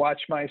videotape or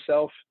watch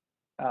myself,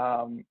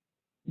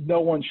 no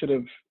one should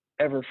have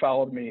ever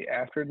followed me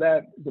after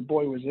that. The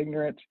boy was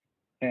ignorant.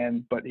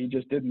 But he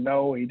just didn't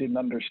know, he didn't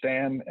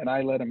understand, and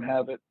I let him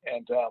have it.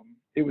 And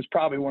it was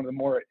probably one of the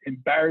more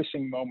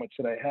embarrassing moments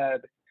that I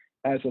had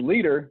as a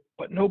leader,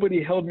 but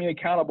nobody held me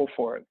accountable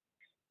for it.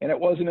 And it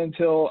wasn't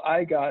until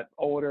I got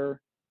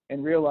older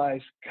and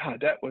realized,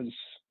 God, that was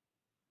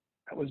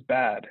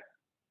bad.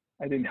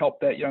 I didn't help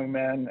that young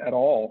man at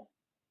all.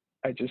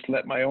 I just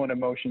let my own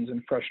emotions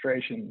and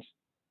frustrations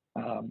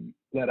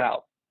let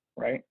out,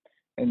 right?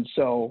 And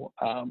so,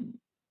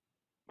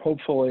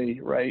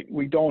 hopefully, right,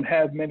 we don't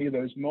have many of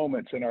those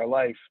moments in our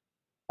life,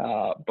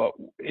 but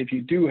if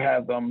you do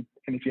have them,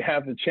 and if you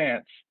have the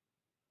chance,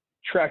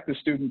 track the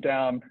student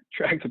down,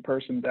 track the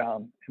person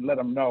down, and let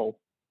them know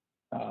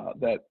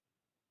that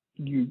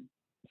you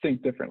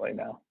think differently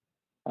now.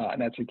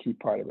 And that's a key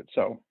part of it.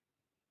 So,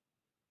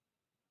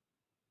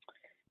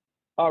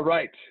 all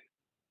right,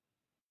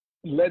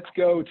 let's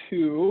go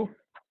to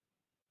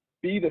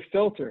be the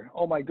filter.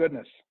 Oh my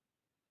goodness.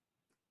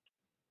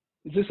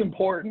 Is this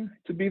important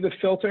to be the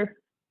filter?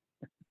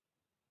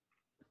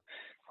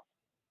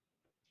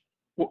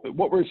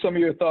 What were some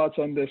of your thoughts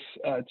on this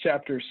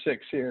chapter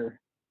 6 here?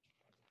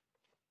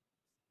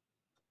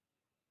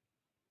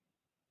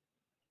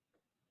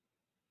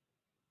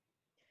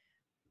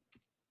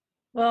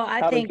 Well,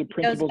 I think the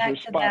principal's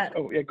response.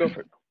 Oh, yeah, go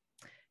for it.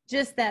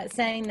 Just that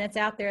saying that's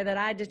out there that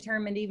I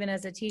determined even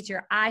as a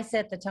teacher, I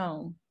set the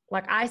tone.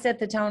 Like I set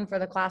the tone for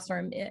the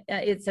classroom.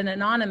 It's an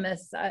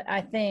anonymous,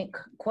 I think,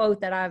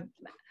 quote that I've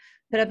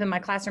put up in my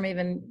classroom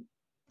even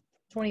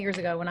 20 years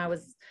ago when I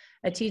was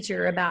a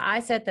teacher about I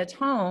set the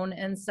tone.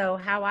 And so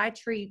how I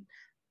treat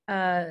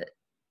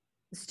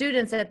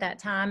students at that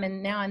time,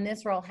 and now in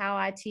this role, how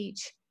I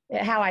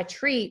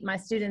treat my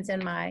students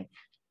and my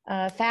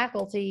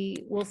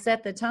faculty will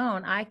set the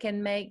tone. I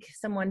can make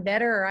someone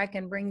better or I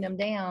can bring them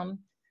down.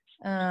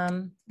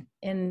 And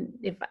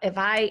if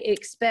I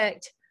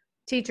expect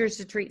teachers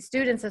to treat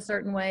students a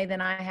certain way,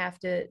 then I have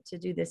to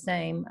do the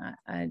same.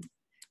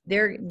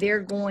 They're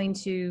going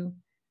to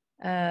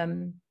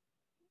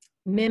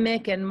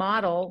mimic and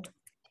model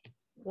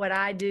what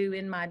I do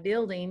in my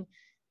building,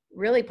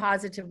 really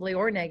positively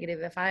or negative.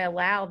 If I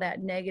allow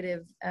that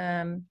negative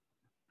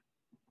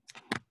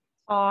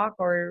talk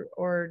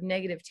or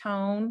negative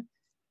tone,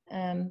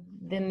 then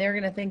they're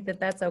going to think that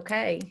that's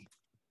okay.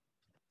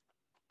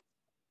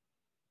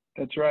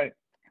 That's right.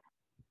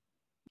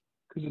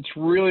 Because it's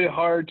really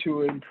hard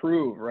to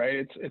improve,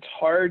 right? It's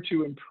hard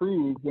to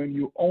improve when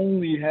you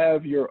only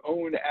have your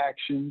own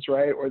actions,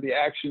 right? Or the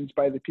actions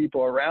by the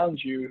people around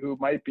you who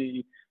might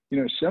be,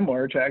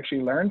 similar to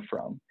actually learn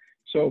from.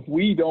 So if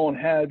we don't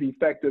have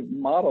effective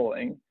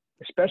modeling,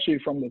 especially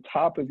from the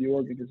top of the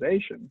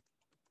organization,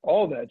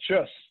 all that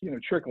just,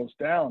 trickles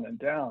down and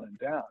down and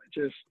down. It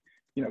just,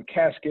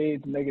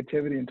 cascades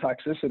negativity and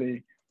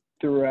toxicity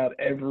throughout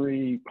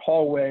every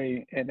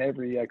hallway and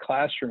every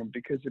classroom,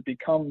 because it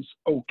becomes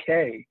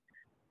okay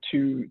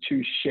to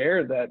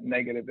share that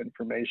negative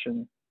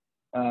information,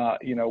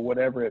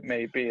 whatever it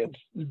may be. It's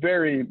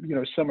very,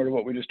 similar to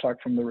what we just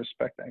talked from the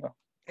respect angle.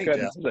 Hey, Go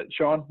ahead. Is that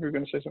Sean? You were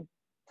going to say something?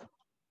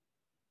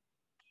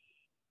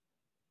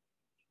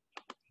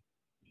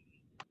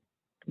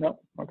 No?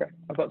 Okay.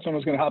 I thought someone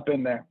was going to hop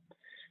in there.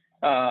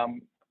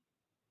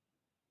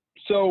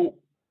 So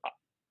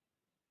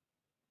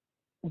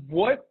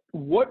what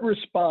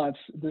response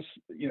this,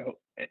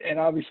 and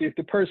obviously if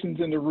the person's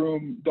in the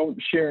room, don't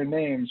share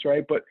names,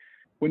 right? But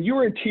when you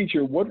were a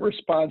teacher, what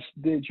response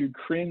did you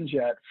cringe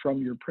at from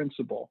your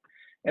principal?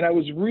 And I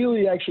was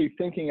really actually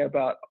thinking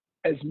about,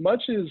 as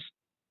much as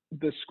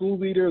the school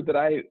leader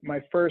that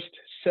my first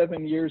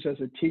 7 years as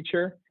a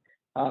teacher,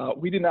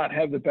 we did not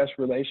have the best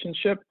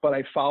relationship, but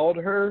I followed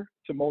her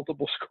to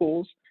multiple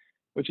schools,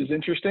 which is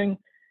interesting.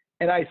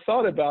 And I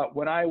thought about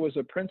when I was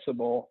a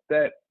principal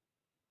that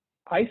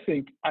I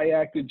think I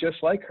acted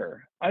just like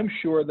her. I'm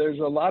sure there's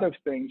a lot of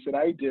things that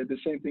I did, the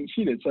same thing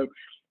she did. So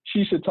she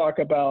used to talk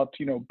about,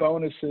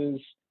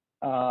 bonuses,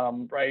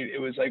 right? It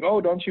was like, oh,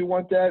 don't you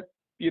want that,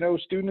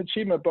 student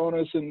achievement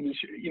bonus? And,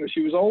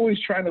 she was always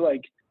trying to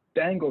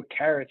dangle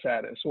carrots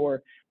at us.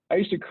 Or I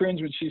used to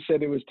cringe when she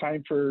said it was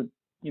time for,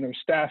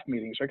 staff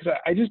meetings, right? Because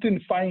I just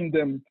didn't find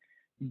them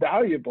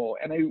valuable.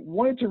 And I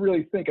wanted to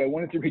really think, I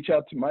wanted to reach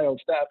out to my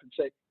old staff and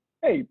say,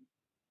 hey,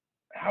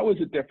 how was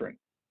it different?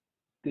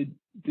 Did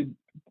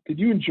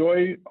you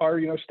enjoy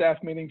our,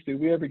 staff meetings? Did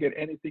we ever get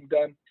anything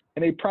done?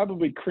 And they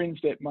probably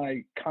cringed at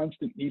my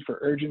constant need for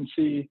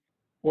urgency,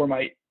 or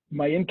my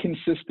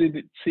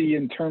inconsistency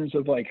in terms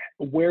of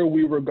where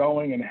we were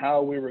going and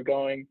how we were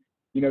going,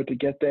 to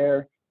get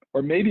there,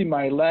 or maybe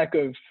my lack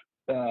of,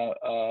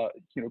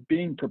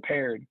 being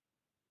prepared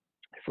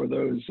for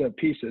those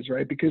pieces,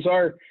 right? Because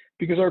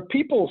our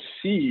people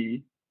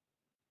see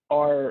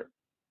our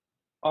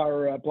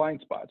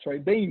blind spots,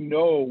 right? They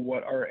know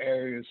what our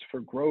areas for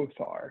growth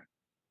are.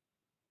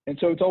 And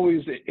so it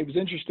was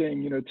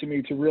interesting, to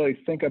me to really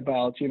think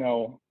about,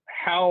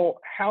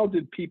 how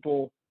did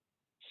people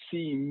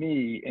see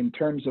me in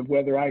terms of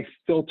whether I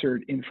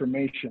filtered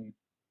information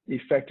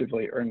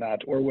effectively or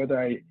not, or whether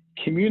I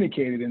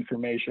communicated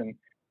information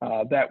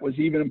that was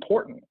even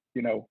important,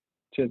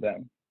 to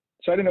them.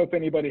 So I don't know if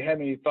anybody had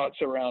any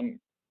thoughts around,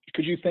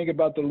 could you think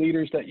about the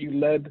leaders that you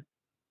led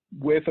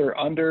with or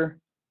under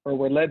or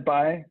were led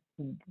by?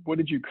 What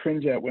did you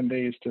cringe at when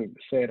they used to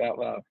say it out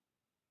loud?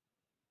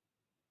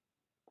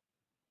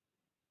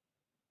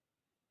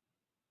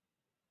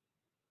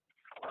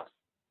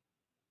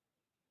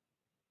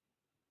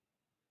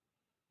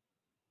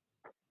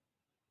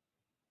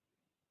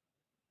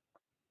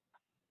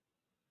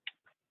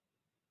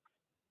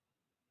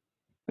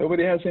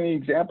 Nobody has any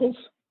examples?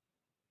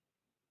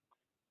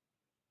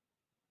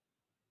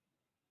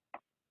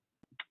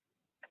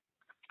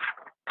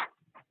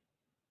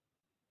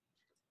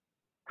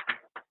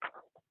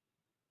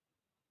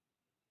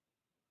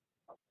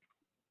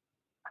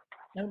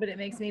 No, but it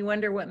makes me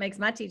wonder what makes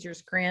my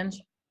teachers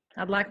cringe.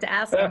 I'd like to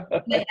ask them.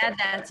 They add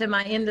that to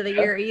my end of the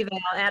year eval.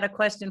 Add a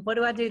question. What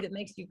do I do that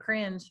makes you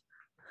cringe?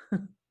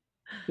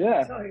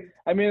 Yeah.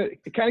 I mean,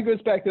 it kind of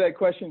goes back to that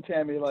question,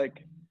 Tammy,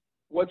 like,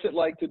 what's it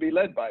like to be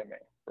led by me,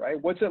 right?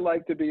 What's it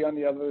like to be on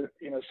the other,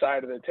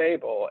 side of the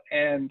table?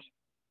 And,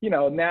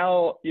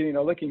 now,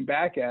 looking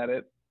back at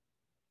it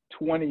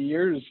 20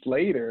 years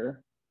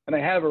later, and I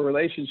have a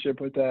relationship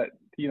with that,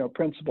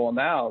 principal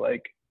now,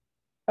 like,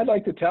 I'd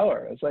like to tell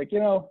her, it's like,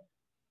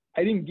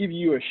 I didn't give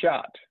you a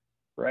shot,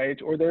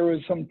 right? Or there was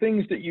some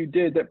things that you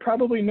did that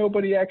probably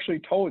nobody actually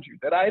told you,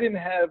 that I didn't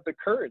have the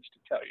courage to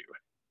tell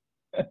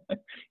you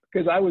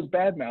because I was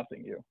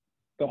bad-mouthing you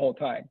the whole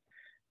time,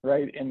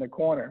 right, in the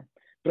corner.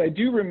 But I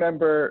do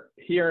remember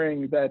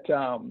hearing that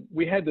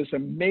we had this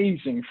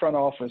amazing front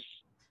office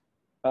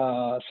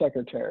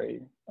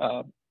secretary.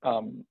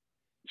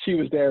 She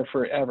was there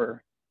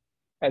forever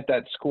at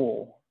that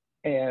school.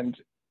 And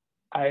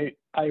I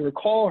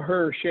recall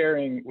her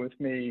sharing with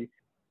me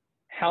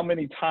how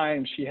many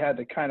times she had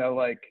to kind of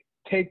like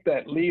take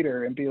that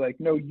leader and be like,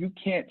 no, you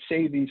can't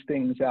say these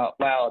things out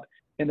loud.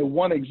 And the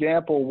one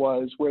example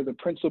was where the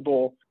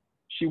principal,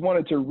 she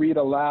wanted to read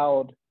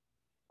aloud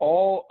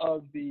all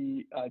of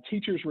the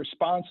teachers'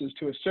 responses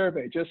to a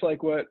survey, just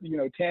like what,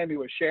 Tammy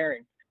was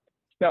sharing.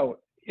 No,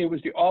 it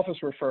was the office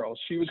referrals.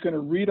 She was going to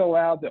read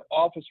aloud the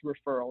office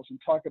referrals and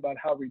talk about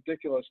how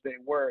ridiculous they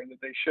were and that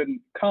they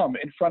shouldn't come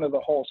in front of the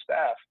whole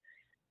staff.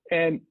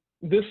 And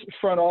this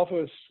front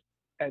office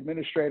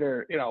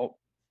administrator,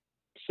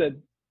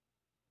 said,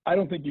 I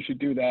don't think you should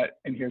do that,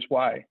 and here's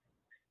why.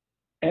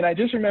 And I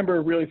just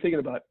remember really thinking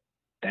about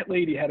that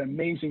lady had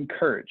amazing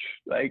courage,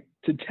 like,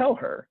 to tell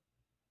her.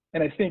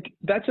 And I think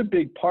that's a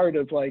big part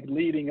of like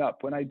leading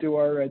up. When I do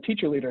our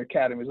teacher leader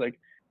academy, is like,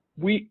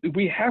 we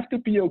have to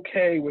be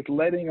okay with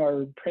letting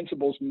our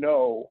principals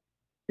know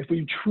if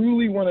we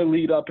truly want to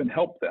lead up and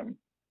help them.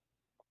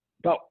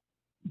 But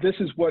this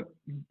is what,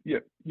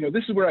 this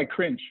is where I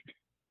cringe.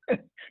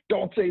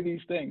 Don't say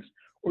these things,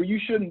 or you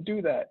shouldn't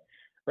do that,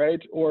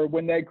 right? Or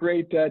when that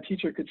great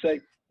teacher could say,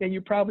 hey,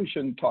 you probably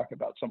shouldn't talk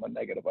about someone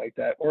negative like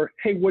that. Or,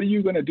 hey, what are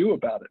you going to do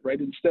about it, right?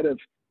 Instead of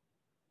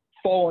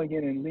falling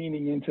in and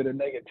leaning into the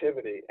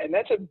negativity. And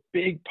that's a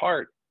big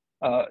part,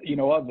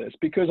 of this,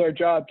 because our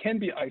job can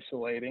be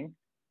isolating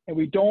and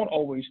we don't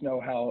always know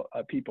how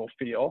people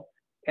feel.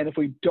 And if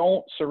we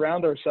don't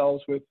surround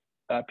ourselves with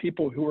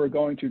people who are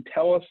going to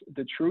tell us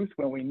the truth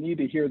when we need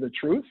to hear the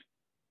truth,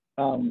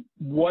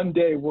 one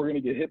day we're going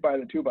to get hit by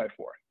the 2x4.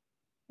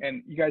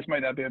 And you guys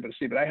might not be able to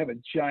see, but I have a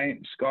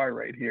giant scar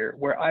right here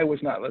where I was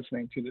not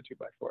listening to the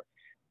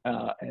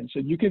 2x4. And so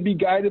you can be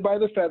guided by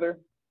the feather,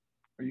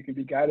 or you can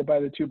be guided by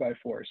the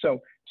 2x4. So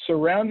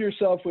surround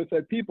yourself with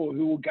people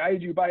who will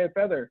guide you by a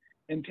feather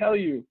and tell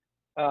you,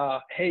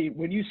 hey,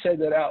 when you said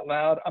that out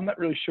loud, I'm not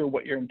really sure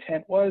what your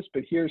intent was,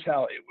 but here's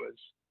how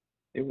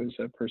it was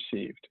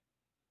perceived.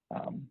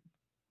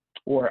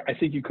 Or I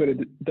think you could have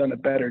done a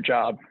better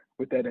job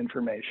with that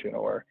information.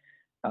 Or,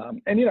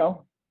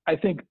 I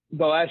think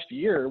the last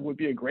year would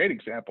be a great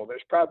example.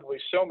 There's probably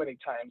so many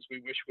times we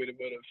wish we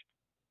would have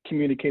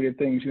communicated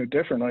things,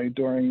 differently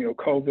during,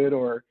 COVID,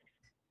 or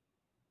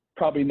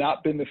probably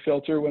not been the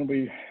filter when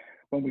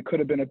we could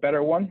have been a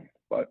better one.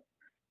 But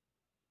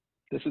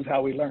this is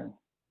how we learn.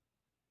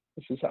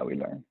 This is how we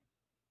learn.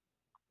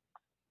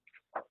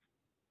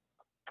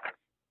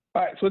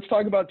 All right, so let's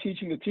talk about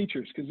teaching the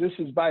teachers, because this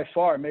is by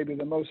far maybe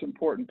the most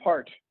important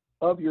part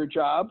of your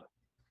job,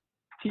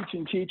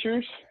 teaching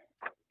teachers.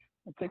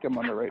 I think I'm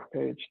on the right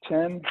page.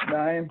 10,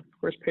 9,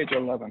 where's page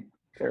 11?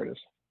 There it is,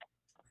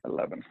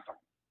 11.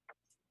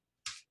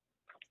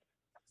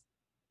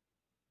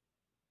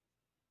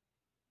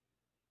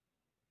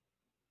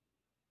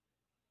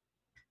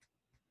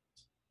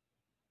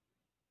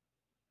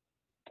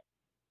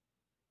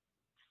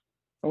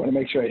 I want to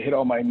make sure I hit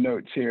all my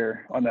notes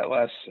here on that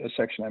last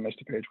section. I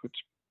missed a page, which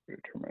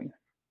determine.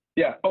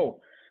 Yeah. Oh,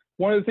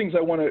 one of the things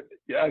I want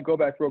to go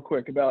back real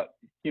quick about,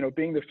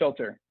 being the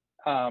filter.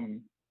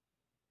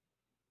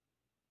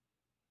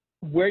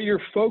 Where your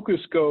focus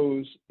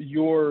goes,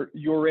 your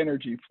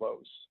energy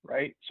flows,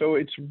 right? So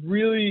it's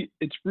really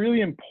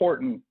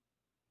important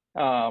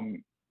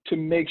to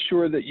make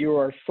sure that you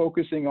are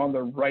focusing on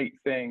the right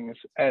things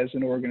as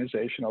an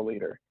organizational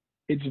leader.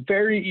 It's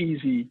very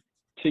easy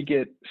to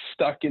get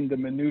stuck in the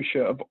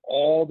minutia of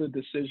all the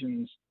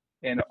decisions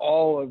and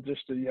all of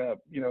just the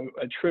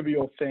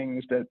trivial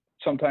things that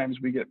sometimes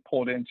we get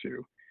pulled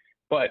into.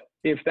 But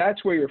if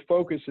that's where your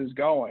focus is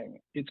going,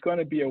 it's going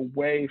to be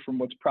away from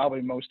what's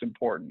probably most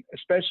important,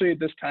 especially at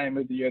this time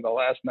of the year, the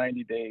last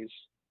 90 days,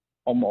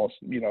 almost,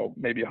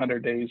 maybe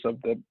 100 days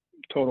of the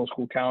total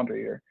school calendar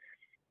year.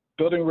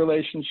 Building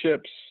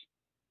relationships,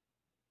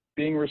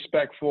 being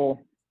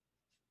respectful,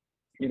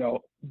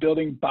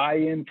 building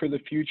buy-in for the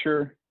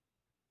future,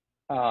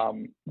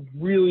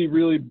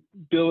 really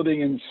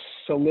building and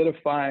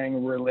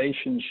solidifying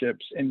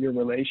relationships in your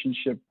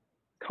relationship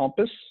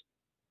compass.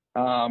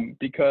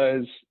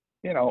 Because,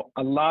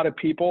 a lot of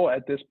people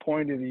at this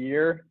point of the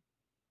year,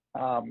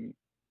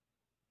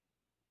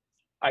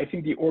 I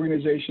think the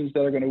organizations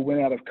that are going to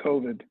win out of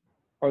COVID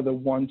are the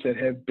ones that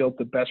have built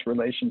the best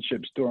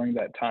relationships during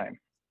that time.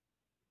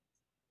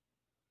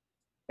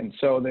 And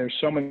so there's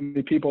so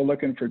many people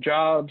looking for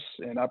jobs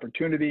and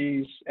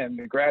opportunities, and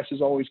the grass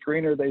is always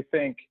greener, they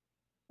think.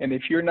 And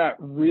if you're not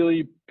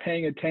really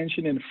paying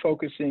attention and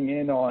focusing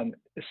in on,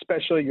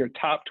 especially your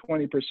top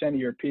 20% of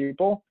your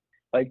people,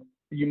 like,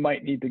 you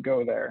might need to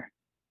go there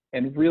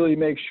and really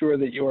make sure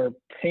that you're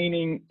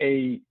painting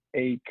a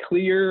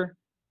clear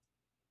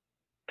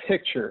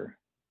picture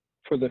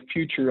for the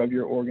future of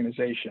your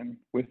organization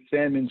with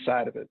them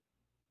inside of it.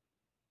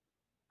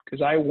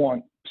 Because I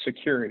want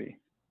security,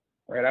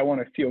 right? I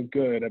want to feel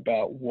good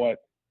about what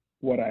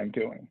I'm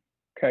doing.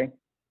 Okay.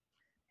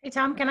 Hey,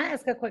 Tom, can I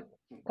ask a quick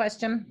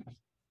question?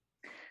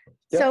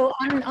 Yep. So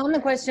on the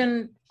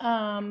question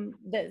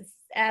that's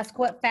asked,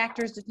 what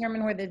factors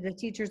determine whether the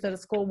teachers at a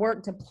school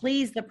work to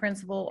please the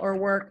principal or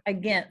work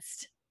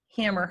against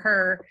him or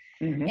her?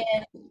 Mm-hmm.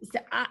 And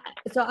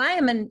so I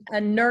am a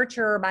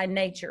nurturer by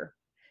nature.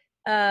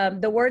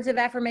 The words of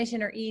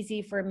affirmation are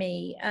easy for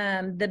me.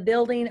 The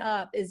building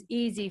up is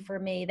easy for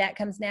me. That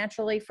comes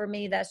naturally for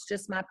me. That's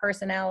just my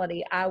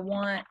personality. I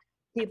want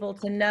people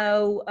to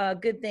know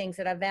good things,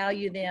 that I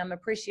value them,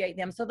 appreciate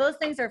them. So those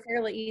things are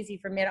fairly easy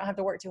for me. I don't have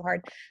to work too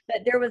hard. But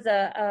there was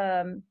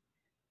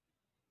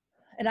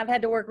and I've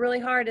had to work really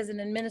hard as an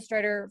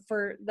administrator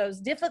for those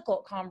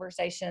difficult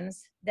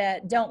conversations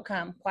that don't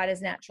come quite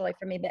as naturally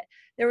for me. But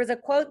there was a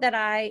quote that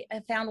I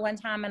found one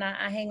time, and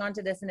I hang on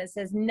to this, and it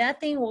says,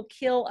 "Nothing will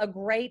kill a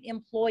great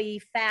employee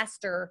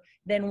faster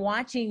than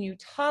watching you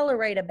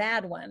tolerate a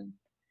bad one."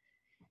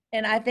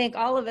 And I think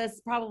all of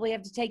us probably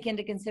have to take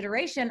into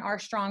consideration our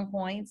strong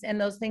points and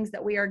those things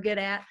that we are good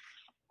at.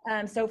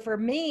 So for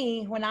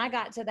me, when I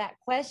got to that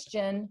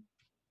question,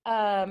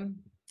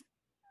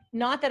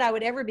 not that I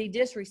would ever be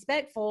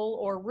disrespectful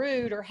or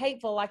rude or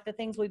hateful, like the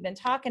things we've been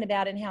talking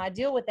about and how I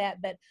deal with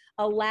that, but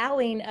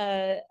allowing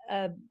a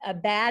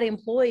bad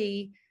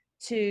employee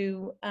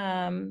to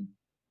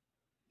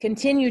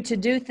continue to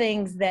do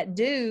things that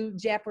do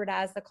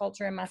jeopardize the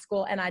culture in my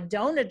school, and I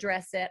don't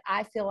address it,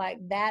 I feel like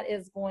that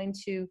is going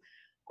to,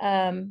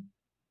 that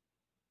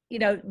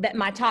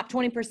my top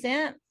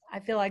 20%, I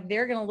feel like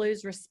they're going to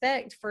lose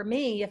respect for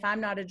me if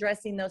I'm not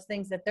addressing those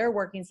things that they're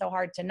working so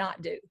hard to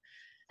not do.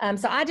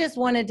 So I just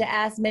wanted to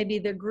ask maybe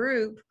the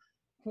group,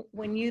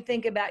 when you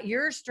think about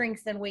your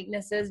strengths and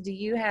weaknesses, do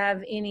you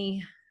have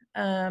any,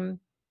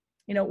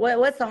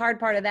 what's the hard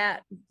part of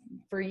that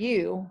for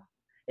you?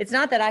 It's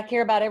not that I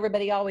care about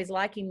everybody always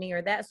liking me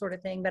or that sort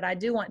of thing, but I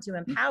do want to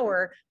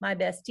empower my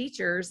best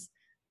teachers.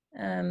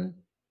 So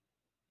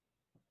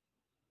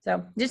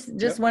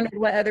just wondered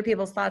what other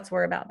people's thoughts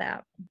were about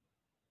that.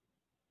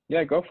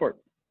 Yeah, go for it.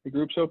 The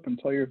group's open.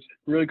 Tell your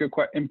really good,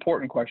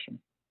 important question.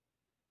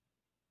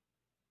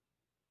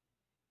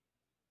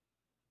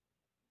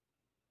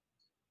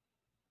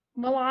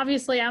 Well,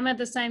 obviously, I'm at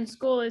the same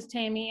school as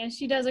Tammy, and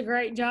she does a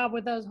great job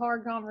with those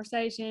hard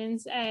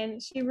conversations,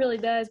 and she really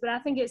does. But I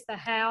think it's the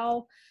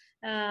how.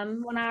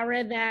 When I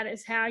read that,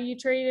 it's how you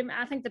treat them.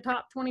 I think the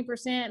top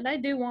 20%, they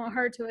do want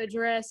her to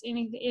address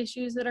any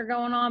issues that are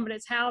going on, but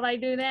it's how they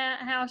do that,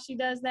 how she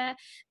does that.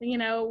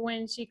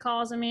 When she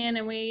calls them in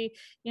and we,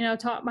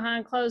 talk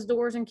behind closed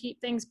doors and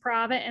keep things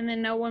private, and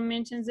then no one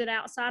mentions it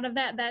outside of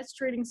that, that's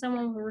treating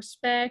someone with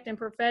respect and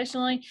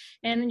professionally.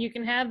 And you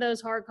can have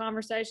those hard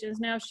conversations.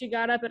 Now, if she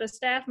got up at a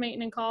staff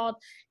meeting and called,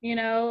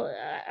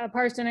 a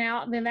person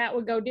out, then that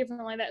would go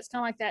differently. That's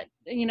kind of like that,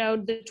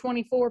 the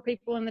 24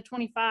 people and the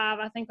 25,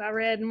 I think I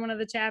read in one of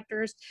the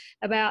chapters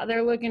about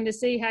they're looking to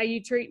see how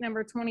you treat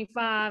number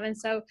 25. And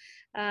so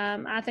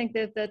I think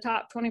that the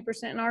top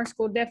 20% in our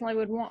school definitely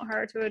would want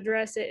her to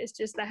address it. It's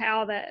just the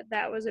how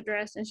that was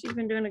addressed, and she's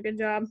been doing a good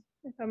job,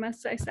 if I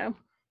must say so.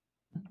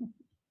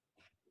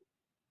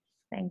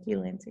 Thank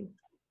you, Lindsay.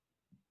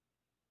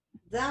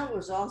 That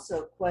was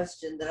also a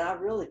question that I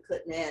really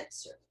couldn't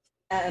answer.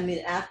 I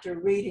mean, after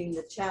reading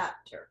the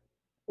chapter,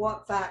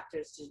 what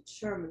factors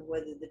determine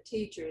whether the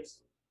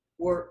teachers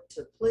work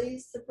to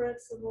please the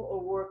principal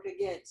or work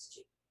against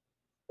you?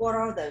 What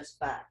are those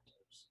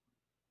factors?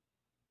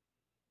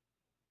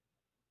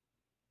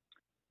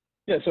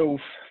 Yeah, so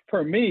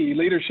for me,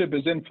 leadership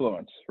is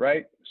influence,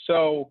 right?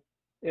 So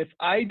if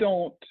I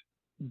don't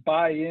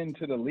buy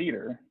into the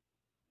leader,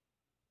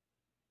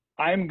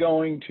 I'm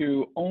going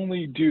to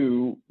only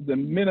do the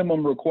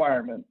minimum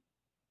requirement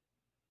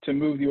to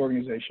move the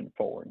organization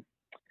forward.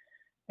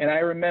 And I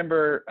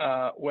remember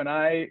when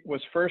I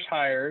was first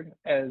hired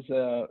as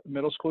a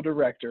middle school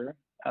director,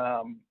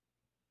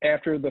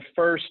 after the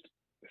first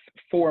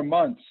 4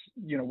 months,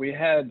 we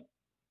had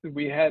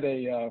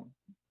a,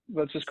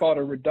 let's just call it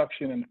a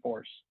reduction in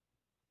force.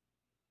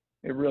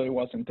 It really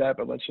wasn't that,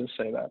 but let's just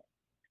say that.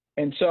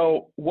 And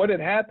so what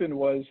had happened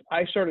was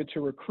I started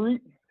to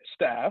recruit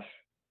staff,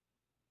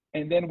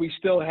 and then we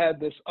still had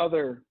this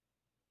other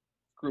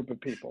group of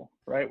people,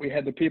 right? We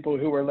had the people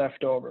who were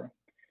left over.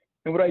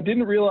 And what I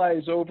didn't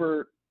realize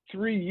over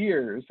 3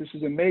 years, this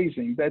is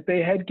amazing, that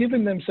they had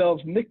given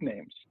themselves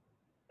nicknames.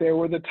 There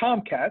were the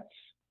Tomcats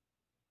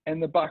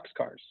and the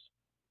Boxcars.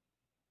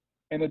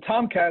 And the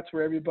Tomcats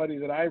were everybody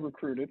that I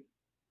recruited.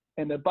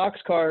 And the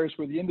boxcars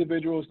were the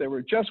individuals that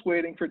were just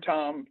waiting for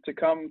Tom to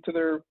come to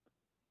their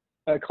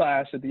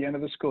class at the end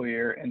of the school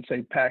year and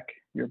say, pack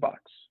your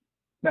box.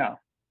 Now,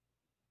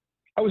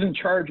 I was in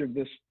charge of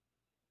this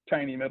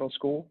tiny middle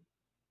school.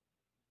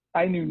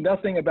 I knew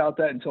nothing about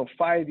that until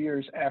 5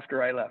 years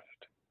after I left.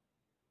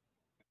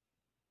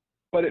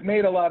 But it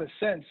made a lot of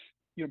sense,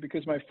 you know,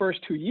 because my first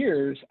 2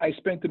 years, I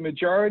spent the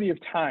majority of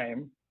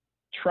time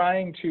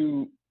trying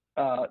to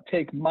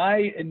take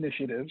my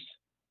initiatives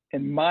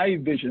and my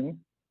vision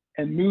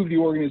and move the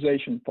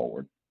organization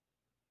forward.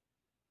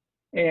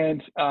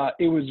 And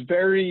it was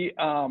very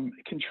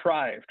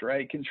contrived,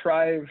 right?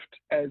 Contrived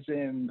as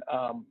in,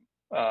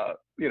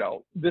 you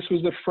know, this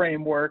was the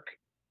framework,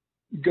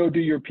 go do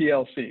your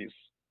PLCs,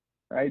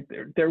 right?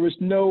 There was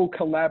no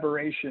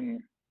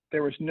collaboration.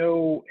 There was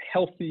no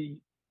healthy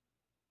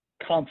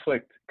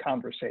conflict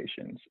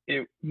conversations.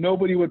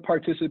 Nobody would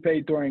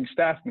participate during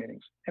staff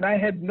meetings. And I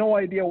had no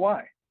idea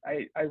why.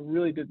 I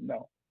really didn't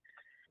know.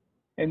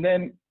 And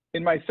then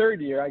in my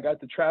third year, I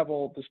got to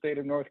travel the state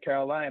of North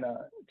Carolina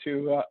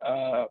to,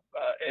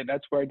 and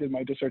that's where I did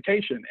my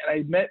dissertation. And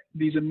I met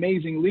these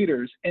amazing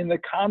leaders. And the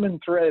common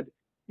thread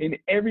in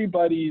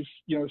everybody's,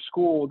 you know,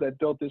 school that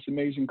built this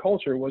amazing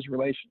culture was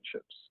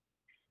relationships.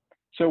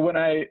 So when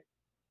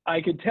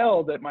I could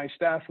tell that my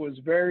staff was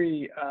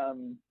very,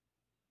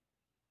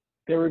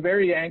 they were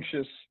very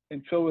anxious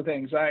and filled with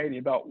anxiety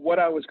about what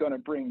I was going to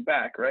bring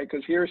back, right?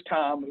 Because here's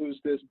Tom, who's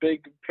this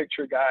big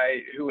picture guy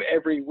who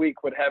every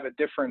week would have a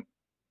different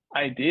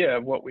idea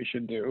of what we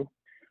should do.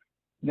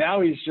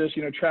 Now he's just,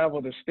 you know,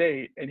 traveled the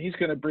state and he's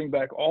going to bring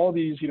back all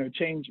these, you know,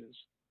 changes.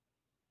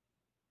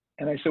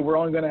 And I said, we're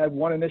only going to have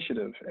one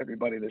initiative,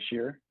 everybody, this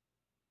year,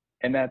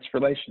 and that's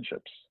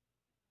relationships.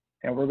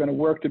 And we're going to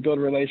work to build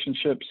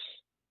relationships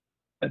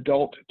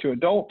adult to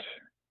adult,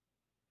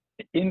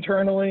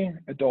 internally,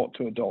 adult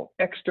to adult,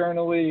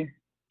 externally,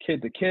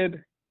 kid to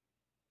kid.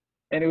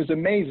 And it was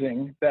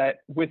amazing that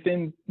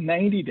within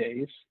 90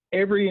 days,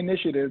 every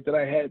initiative that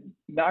I had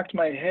knocked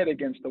my head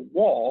against the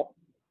wall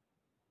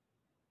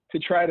to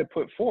try to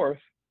put forth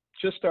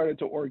just started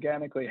to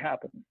organically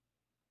happen.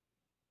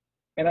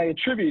 And I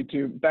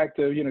attribute back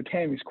to, you know,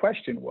 Tammy's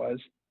question was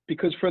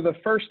because for the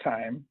first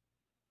time,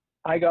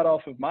 I got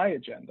off of my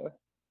agenda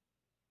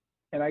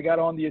and I got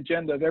on the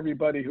agenda of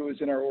everybody who was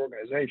in our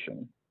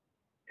organization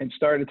and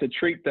started to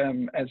treat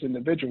them as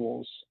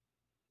individuals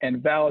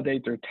and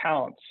validate their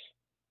talents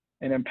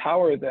and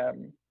empower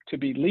them to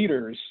be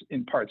leaders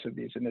in parts of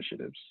these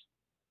initiatives.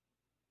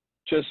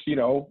 Just, you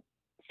know,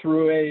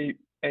 through a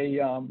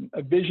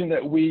vision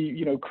that we,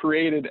 you know,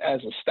 created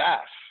as a staff.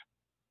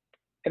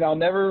 And I'll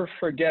never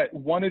forget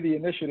one of the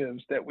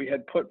initiatives that we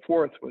had put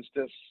forth was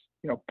this,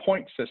 you know,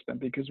 point system,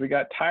 because we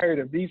got tired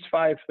of these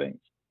 5 things: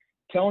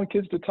 telling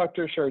kids to tuck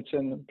their shirts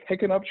in,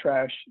 picking up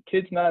trash,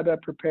 kids not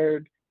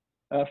prepared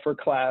for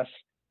class,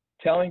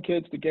 telling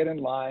kids to get in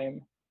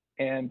line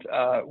and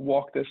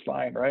walk this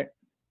line, right?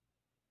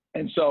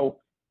 And so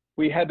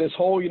we had this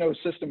whole, you know,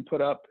 system put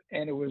up,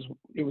 and it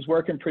was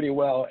working pretty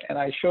well. And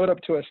I showed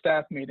up to a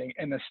staff meeting,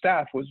 and the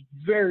staff was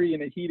very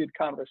in a heated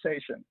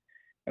conversation.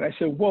 And I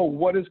said, whoa,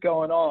 what is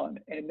going on?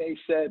 And they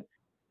said,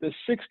 the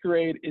 6th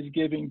grade is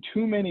giving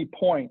too many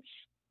points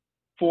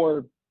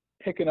for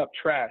picking up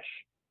trash.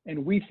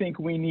 And we think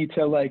we need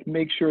to, like,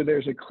 make sure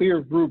there's a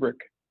clear rubric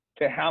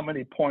to how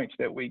many points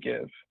that we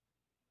give.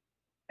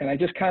 And I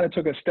just kind of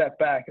took a step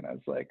back and I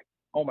was like,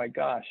 oh my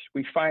gosh,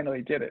 we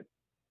finally did it.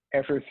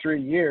 After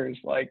 3 years,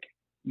 like,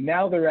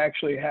 now they're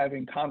actually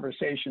having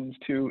conversations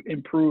to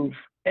improve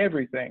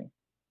everything,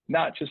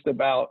 not just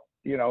about,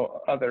 you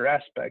know, other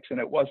aspects. And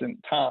it wasn't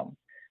Tom.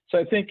 So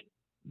I think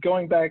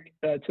going back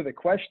to the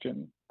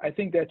question, I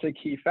think that's a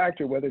key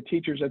factor, whether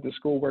teachers at the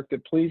school work to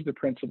please the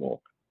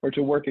principal or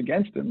to work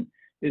against him,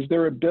 is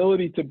their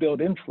ability to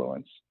build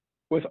influence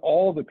with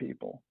all the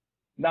people,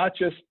 not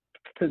just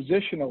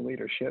positional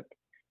leadership,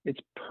 it's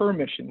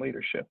permission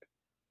leadership.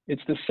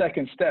 It's the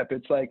second step.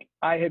 It's like,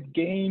 I have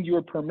gained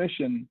your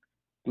permission,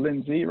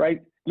 Lindsay,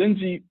 right?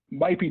 Lindsay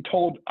might be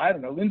told, I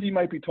don't know, Lindsay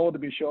might be told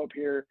to show up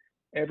here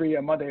every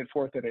Monday at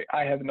 4:30.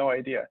 I have no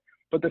idea.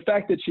 But the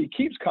fact that she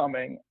keeps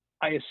coming,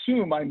 I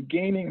assume I'm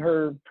gaining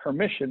her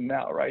permission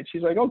now, right?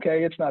 She's like,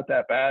 okay, it's not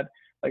that bad.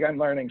 Like, I'm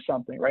learning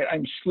something, right?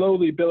 I'm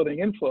slowly building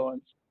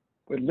influence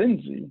with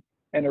Lindsay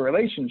and a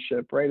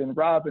relationship, right? And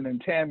Robin and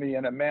Tammy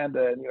and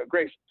Amanda and, you know,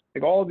 Grace,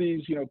 like all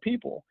these, you know,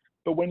 people.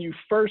 But when you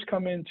first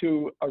come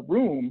into a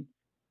room,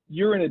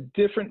 you're in a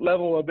different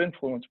level of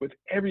influence with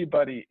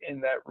everybody in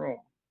that room.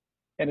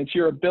 And it's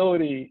your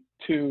ability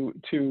to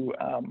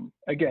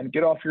again,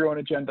 get off your own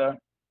agenda,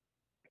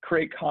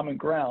 create common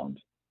ground,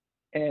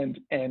 and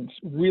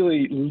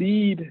really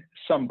lead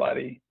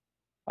somebody.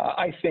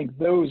 I think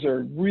those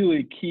are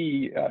really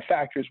key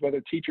factors,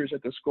 whether teachers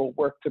at the school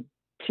work to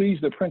please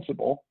the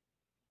principal,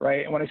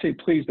 right? And when I say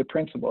please the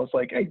principal, it's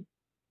like, hey,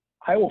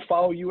 I will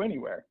follow you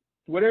anywhere.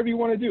 Whatever you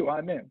want to do,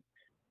 I'm in.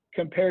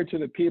 Compared to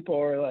the people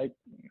who are like,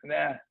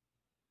 nah,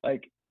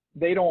 like,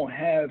 they don't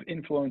have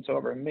influence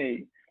over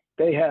me.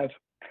 They have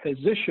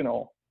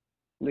positional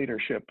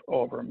leadership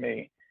over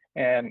me.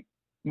 And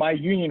my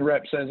union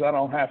rep says I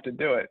don't have to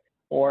do it,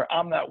 or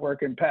I'm not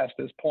working past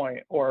this point,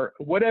 or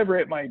whatever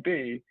it might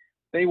be,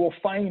 they will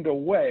find a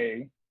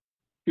way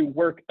to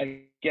work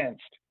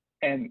against.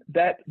 And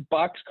that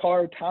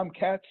boxcar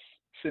Tomcats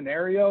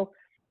scenario,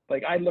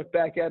 like I look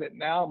back at it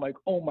now, I'm like,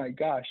 oh my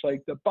gosh,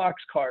 like the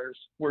boxcars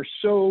were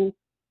so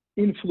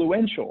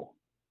influential,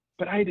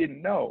 but I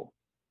didn't know.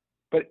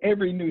 But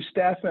every new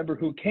staff member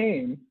who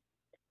came,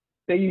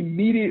 they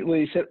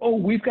immediately said, oh,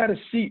 we've got a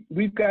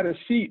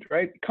seat,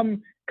 right?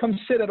 Come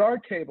sit at our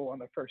table on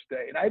the first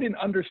day. And I didn't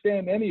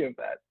understand any of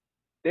that.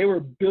 They were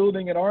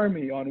building an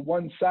army on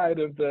one side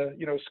of the,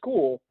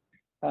 school.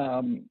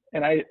 And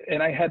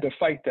I had to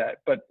fight that.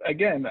 But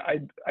again,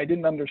 I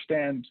didn't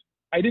understand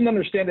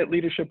that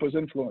leadership was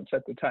influence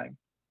at the time.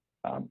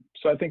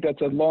 So I think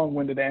that's a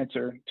long-winded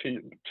answer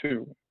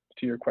to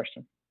your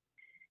question.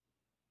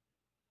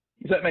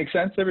 Does that make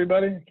sense,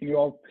 everybody? Can you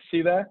all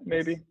see that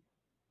maybe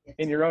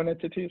in your own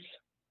entities?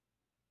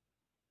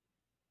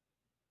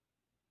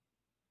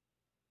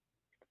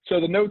 So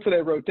the notes that I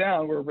wrote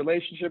down were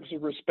relationships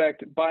of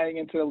respect, buying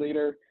into the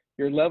leader,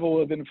 your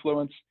level of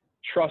influence,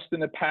 trust in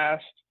the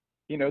past,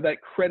 that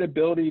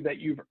credibility that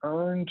you've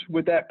earned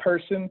with that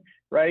person,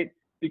 right?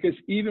 Because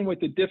even with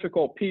the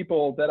difficult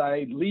people that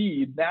I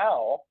lead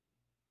now,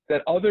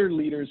 that other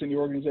leaders in the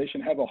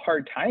organization have a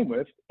hard time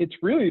with, it's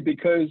really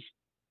because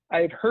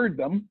I've heard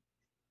them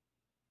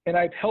and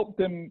I've helped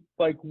them,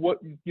 like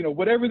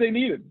whatever they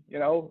needed.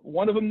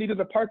 One of them needed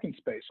a parking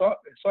space, so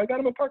I got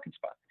him a parking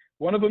spot.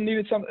 One of them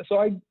needed something, so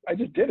I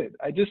just did it.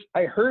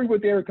 I heard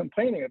what they were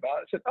complaining about.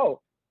 I said,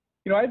 oh,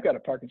 I've got a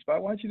parking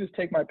spot. Why don't you just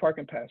take my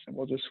parking pass and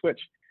we'll just switch?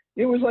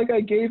 It was like I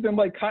gave them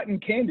like cotton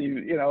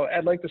candy,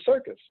 at like the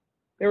circus.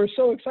 They were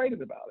so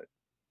excited about it,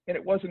 and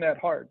it wasn't that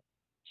hard.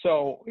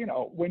 So,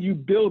 when you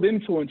build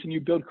influence and you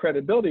build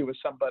credibility with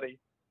somebody,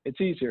 it's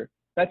easier.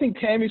 I think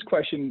Tammy's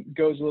question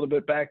goes a little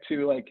bit back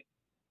to like,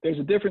 there's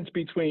a difference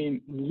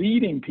between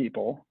leading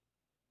people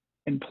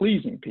and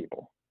pleasing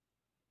people,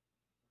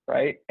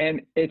 right?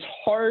 And it's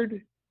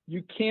hard.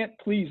 You can't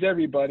please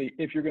everybody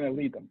if you're going to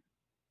lead them.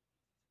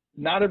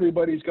 Not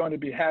everybody's going to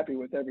be happy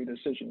with every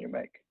decision you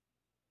make,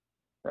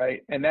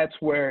 right? And that's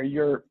where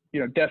your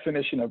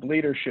definition of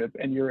leadership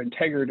and your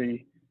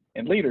integrity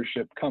in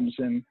leadership comes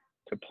into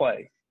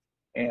play.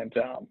 And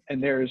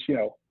there's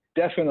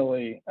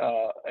definitely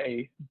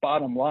a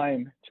bottom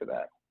line to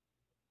that.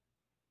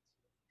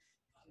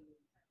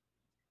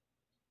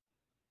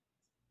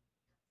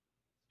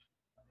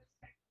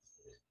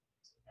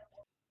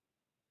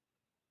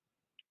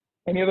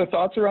 Any other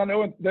thoughts around that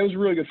one? That was a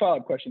really good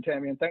follow-up question,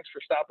 Tammy, and thanks for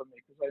stopping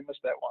me because I missed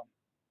that one.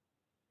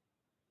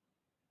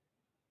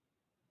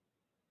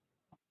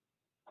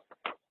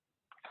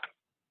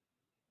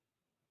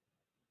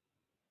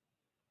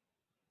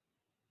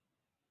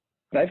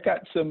 I've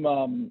got some,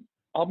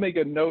 I'll make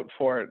a note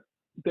for it.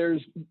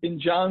 There's, in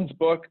John's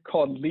book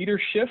called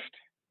Leadership,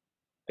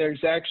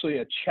 there's actually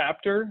a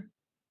chapter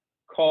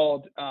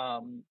called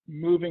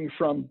Moving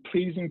from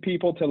Pleasing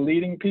People to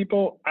Leading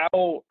People.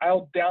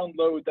 I'll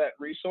download that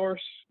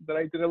resource that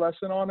I did a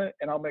lesson on it,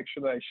 and I'll make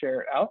sure that I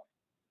share it out.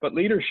 But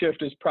Leadership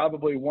is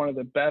probably one of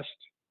the best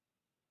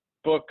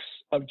books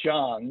of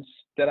John's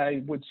that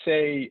I would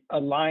say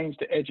aligns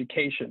to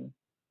education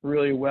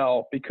really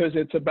well, because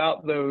it's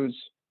about those,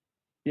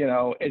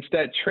 it's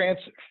that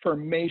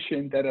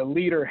transformation that a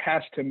leader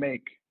has to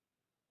make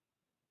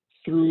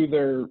through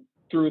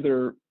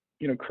their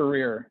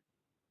career.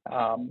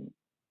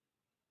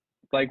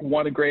 Like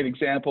one great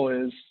example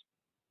is,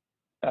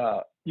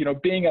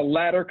 being a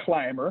ladder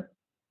climber,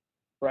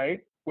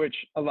 right? Which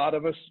a lot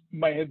of us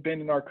might have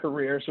been in our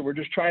career. So we're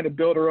just trying to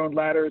build our own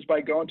ladders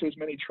by going to as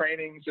many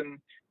trainings and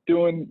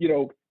doing,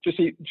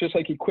 just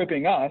like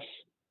equipping us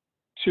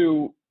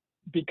to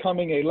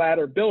becoming a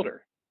ladder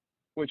builder,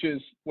 which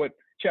is what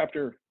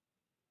chapter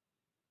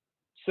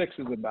 6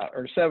 is about,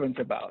 or 7 is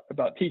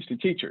about Teach the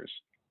Teachers.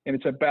 And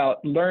it's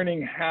about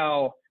learning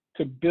how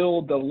to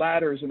build the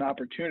ladders and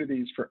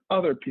opportunities for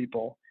other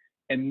people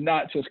and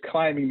not just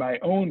climbing my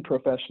own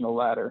professional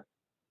ladder,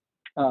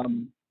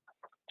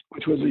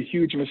 which was a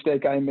huge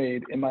mistake I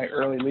made in my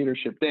early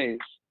leadership days.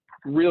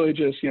 Really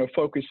just,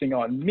 focusing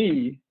on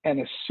me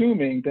and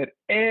assuming that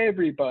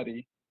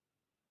everybody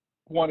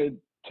wanted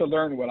to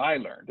learn what I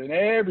learned, and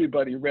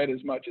everybody read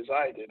as much as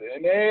I did,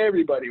 and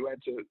everybody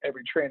went to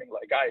every training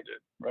like I did,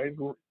 right?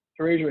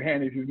 Raise your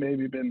hand if you've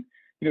maybe been,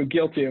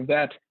 guilty of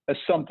that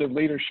assumptive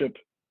leadership,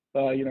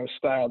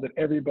 style, that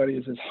everybody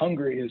is as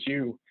hungry as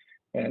you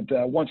and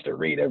wants to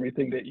read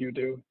everything that you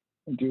do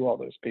and do all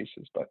those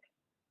pieces. But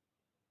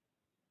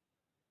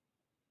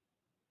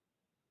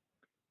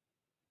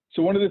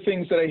so one of the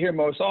things that I hear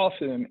most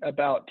often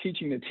about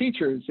teaching the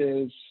teachers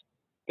is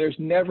there's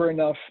never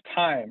enough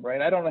time,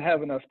 right? I don't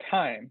have enough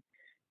time.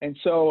 And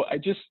so I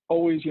just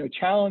always,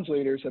 challenge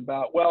leaders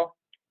about, well,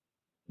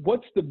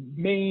 what's the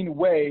main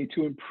way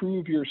to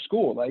improve your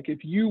school? Like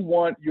if you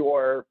want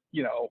your,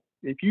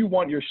 if you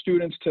want your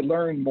students to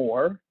learn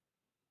more,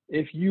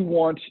 if you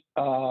want,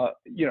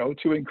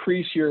 to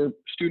increase your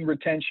student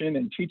retention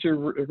and teacher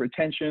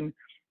retention,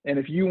 And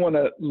if you want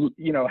to,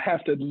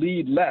 have to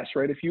lead less,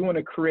 right? If you want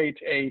to create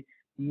a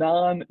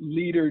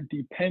non-leader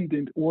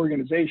dependent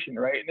organization,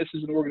 right? And this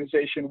is an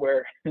organization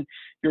where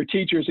your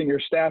teachers and your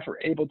staff are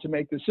able to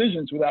make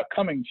decisions without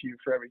coming to you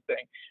for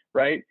everything,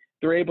 right?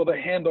 They're able to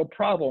handle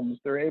problems.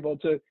 They're able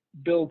to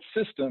build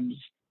systems.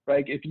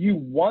 Like, if you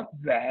want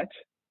that,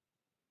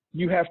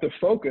 you have to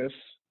focus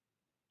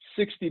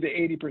 60 to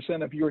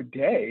 80% of your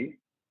day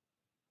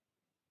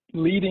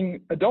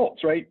leading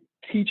adults, right?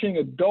 Teaching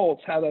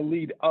adults how to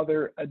lead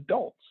other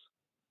adults.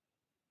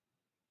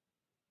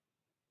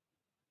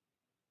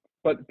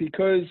 But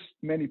because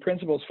many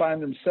principals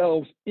find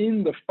themselves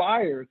in the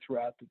fire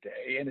throughout the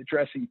day and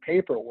addressing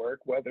paperwork,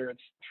 whether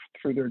it's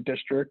through their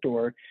district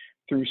or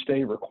through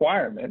state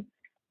requirement,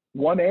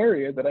 one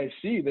area that I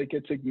see that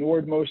gets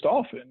ignored most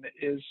often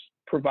is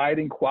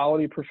providing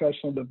quality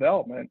professional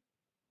development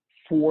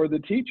for the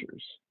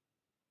teachers.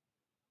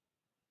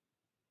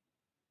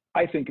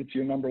 I think it's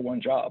your number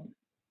one job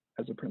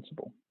as a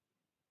principal.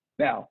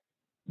 Now,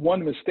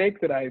 one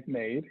mistake that I've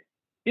made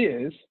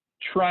is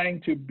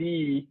trying to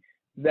be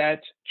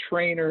that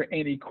trainer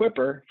and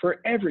equipper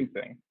for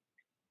everything.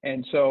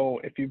 And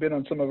so if you've been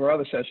on some of our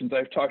other sessions,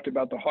 I've talked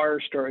about the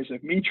horror stories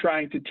of me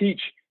trying to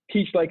teach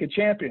like a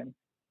champion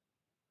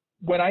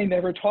when I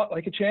never taught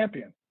like a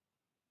champion.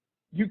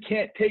 You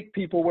can't take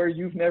people where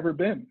you've never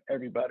been,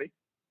 everybody.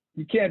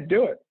 You can't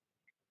do it.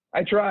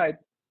 I tried,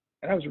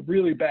 and I was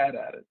really bad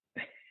at it.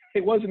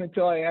 It wasn't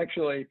until I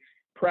actually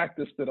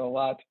practiced it a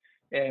lot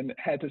and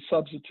had to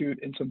substitute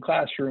in some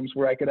classrooms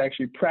where I could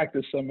actually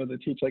practice some of the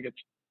teach like a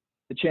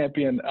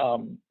champion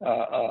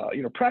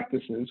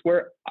practices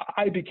where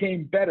I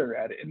became better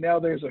at it. And now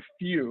there's a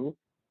few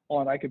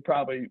I could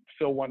probably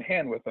fill one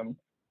hand with them,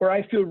 where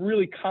I feel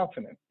really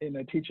confident in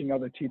teaching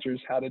other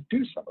teachers how to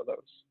do some of those.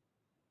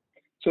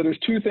 So there's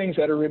two things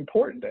that are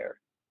important there.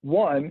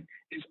 One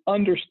is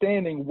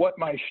understanding what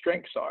my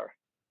strengths are.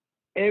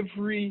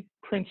 Every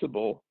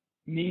principal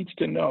needs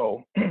to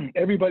know,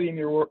 everybody in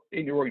your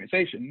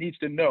organization needs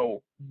to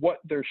know what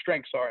their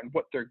strengths are and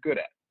what they're good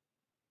at.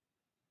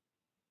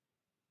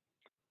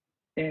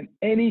 And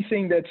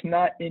anything that's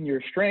not in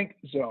your strength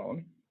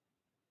zone,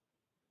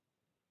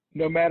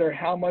 no matter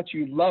how much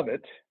you love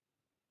it,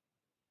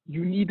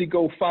 you need to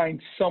go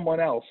find someone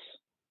else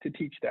to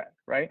teach that,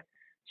 right?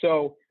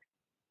 So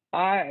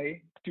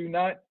I do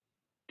not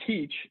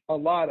teach a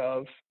lot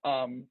of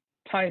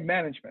time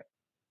management.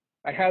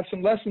 I have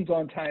some lessons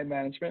on time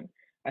management.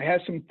 I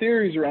have some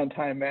theories around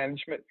time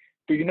management,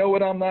 but you know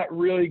what I'm not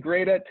really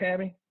great at,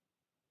 Tammy?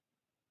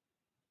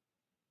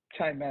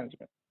 Time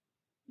management.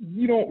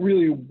 You don't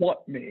really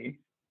want me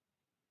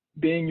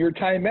being your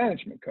time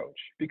management coach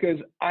because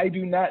I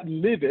do not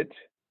live it.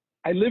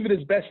 I live it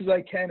as best as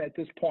I can at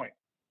this point.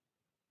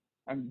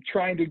 I'm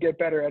trying to get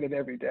better at it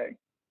every day.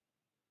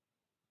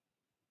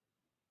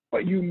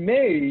 But you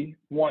may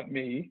want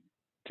me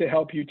to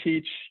help you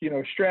teach,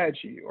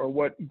 strategy or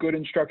what good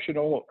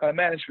instructional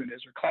management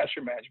is, or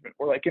classroom management,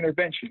 or like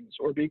interventions,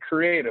 or be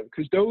creative,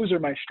 because those are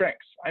my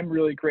strengths. I'm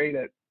really great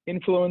at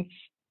influence.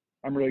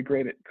 I'm really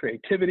great at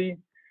creativity.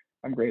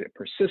 I'm great at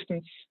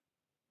persistence.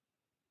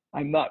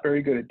 I'm not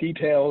very good at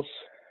details.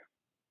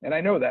 And I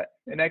know that.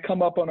 And that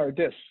come up on our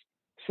DISC.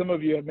 Some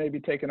of you have maybe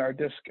taken our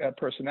DISC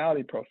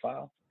personality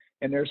profile,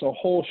 and there's a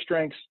whole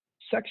strengths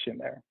section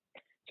there.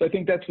 So I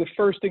think that's the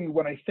first thing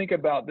when I think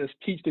about this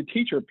teach the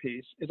teacher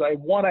piece is I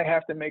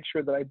have to make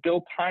sure that I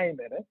build time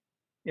in it,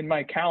 in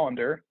my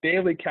calendar,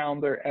 daily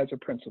calendar as a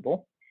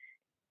principal,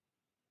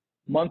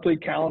 monthly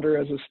calendar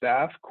as a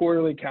staff,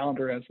 quarterly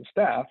calendar as a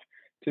staff,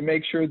 to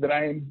make sure that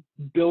I am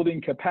building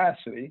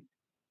capacity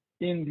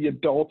in the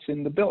adults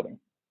in the building.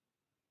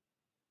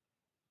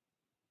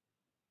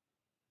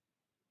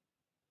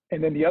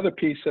 And then the other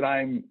piece that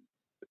I'm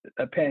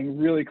paying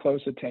really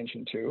close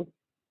attention to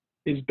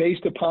is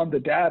based upon the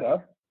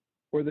data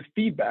or the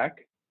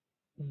feedback,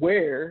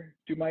 where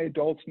do my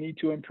adults need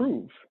to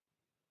improve?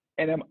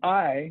 And am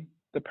I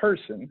the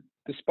person,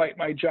 despite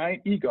my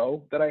giant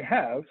ego that I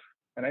have,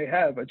 and I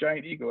have a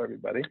giant ego,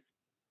 everybody,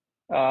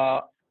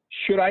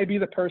 should I be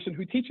the person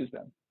who teaches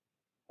them?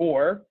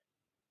 Or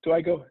do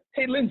I go,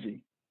 hey,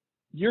 Lindsay,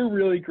 you're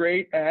really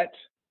great at,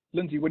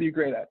 Lindsay, what are you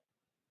great at?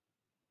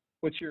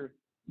 What's your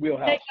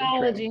wheelhouse?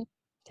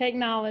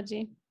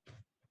 Technology.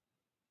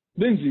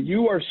 Lindsay,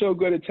 you are so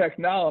good at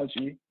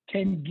technology.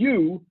 Can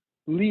you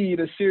lead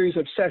a series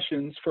of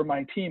sessions for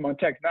my team on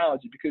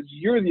technology? Because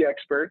you're the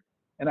expert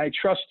and I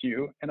trust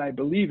you and I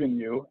believe in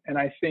you. And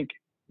I think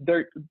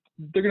they're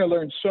going to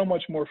learn so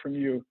much more from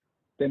you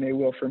than they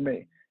will from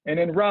me. And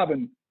then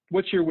Robin,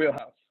 what's your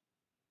wheelhouse?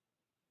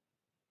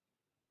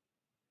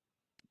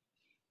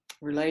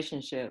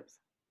 Relationships.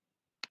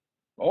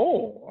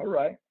 Oh, all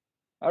right.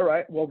 All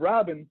right. Well,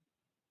 Robin,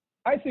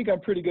 I think I'm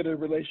pretty good at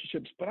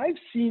relationships, but I've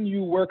seen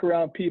you work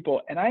around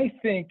people, and I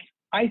think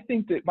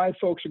that my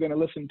folks are going to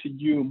listen to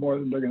you more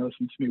than they're going to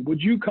listen to me.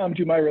 Would you come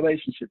to my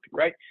relationship,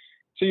 right?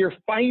 So you're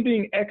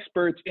finding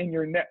experts in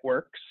your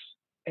networks,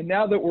 and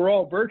now that we're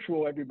all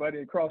virtual, everybody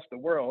across the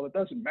world, it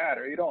doesn't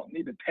matter. You don't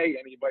need to pay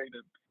anybody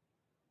to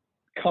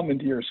come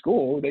into your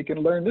school. They can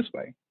learn this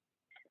way.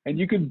 And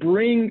you could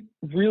bring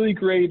really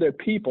great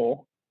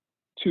people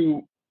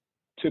to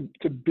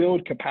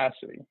build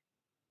capacity.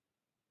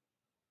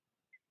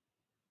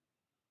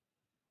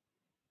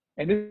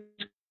 And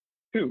this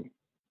too,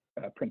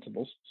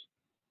 principals,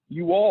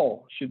 you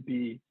all should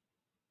be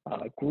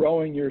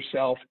growing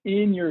yourself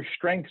in your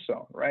strength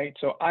zone, right?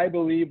 So I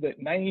believe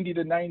that 90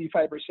 to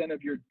 95%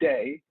 of your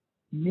day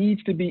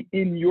needs to be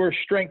in your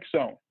strength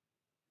zone.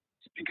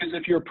 Because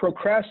if you're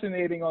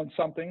procrastinating on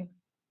something,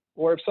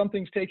 or if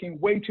something's taking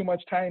way too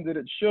much time that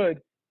it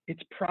should,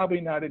 it's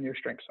probably not in your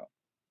strength zone.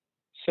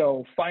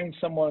 So find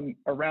someone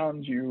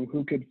around you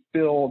who could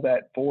fill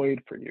that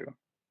void for you.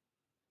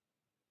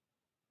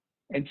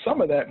 And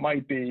some of that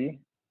might be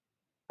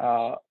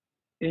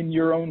in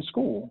your own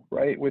school,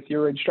 right, with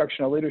your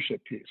instructional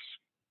leadership piece.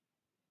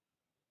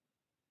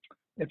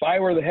 If I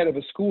were the head of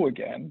a school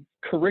again,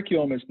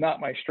 curriculum is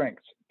not my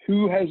strength.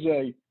 Who has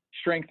a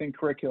strength in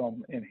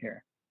curriculum in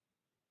here?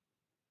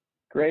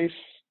 Grace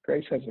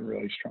has a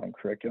really strong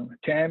curriculum.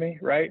 Tammy,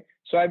 right?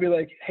 So I'd be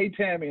like, hey,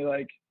 Tammy,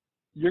 like,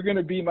 you're going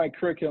to be my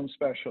curriculum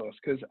specialist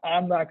because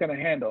I'm not going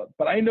to handle it.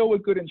 But I know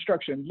what good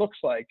instruction looks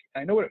like.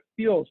 I know what it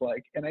feels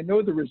like, and I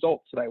know the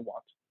results that I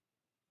want.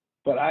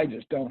 But I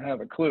just don't have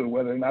a clue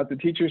whether or not the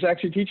teacher's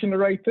actually teaching the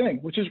right thing,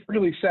 which is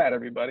really sad,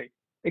 everybody.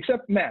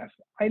 Except math.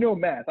 I know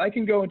math. I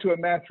can go into a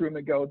math room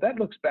and go, that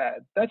looks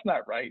bad. That's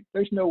not right.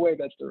 There's no way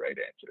that's the right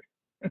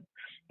answer.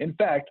 In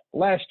fact,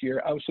 last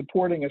year I was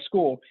supporting a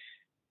school,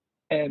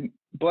 and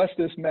bless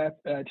this math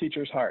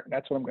teacher's heart.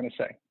 That's what I'm going to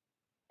say.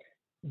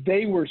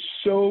 They were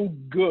so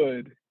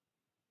good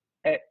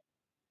at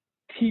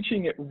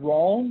teaching it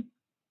wrong.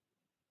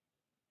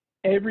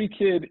 Every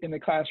kid in the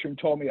classroom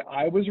told me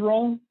I was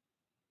wrong.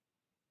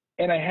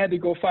 And I had to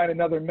go find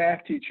another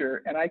math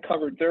teacher, and I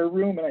covered their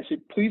room. And I said,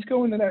 please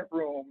go into that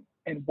room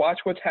and watch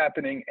what's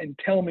happening and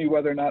tell me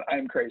whether or not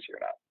I'm crazy or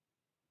not.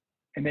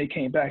 And they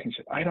came back and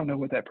said, I don't know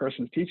what that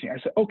person's teaching.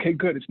 I said, okay,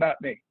 good. It's not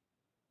me.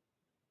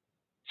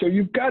 So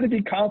you've got to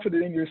be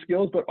confident in your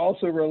skills, but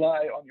also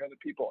rely on the other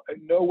people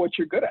and know what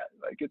you're good at.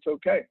 Like, it's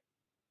okay.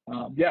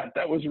 Yeah,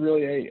 that was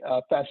really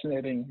a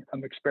fascinating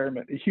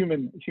experiment, a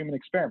human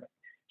experiment.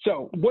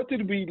 So what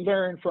did we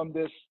learn from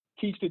this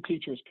Teach the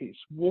Teachers piece?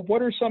 Well,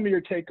 what are some of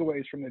your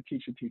takeaways from the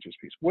Teach the Teachers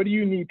piece? What do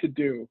you need to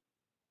do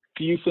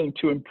you think,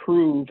 to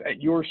improve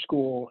at your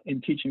school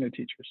in teaching the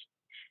teachers?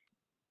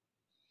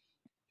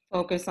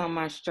 Focus on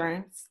my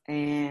strengths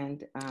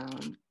and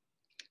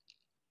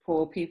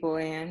pull people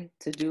in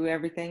to do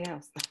everything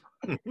else.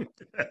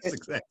 That's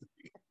exactly.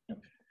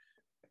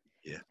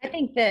 Yeah. I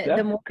think that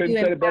the more you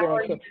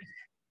empower,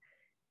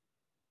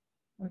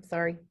 I'm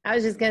sorry. I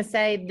was just going to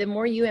say, the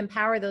more you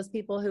empower those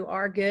people who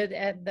are good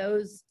at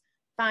those,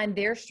 find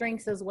their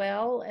strengths as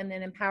well, and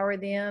then empower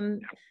them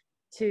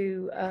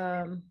to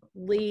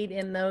lead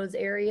in those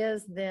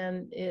areas,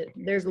 then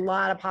there's a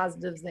lot of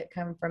positives that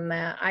come from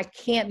that. I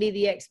can't be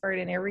the expert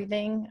in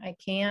everything. I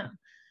can't.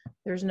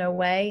 There's no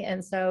way.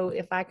 And so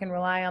if I can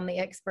rely on the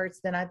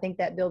experts, then I think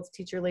that builds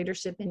teacher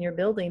leadership in your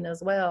building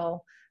as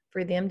well,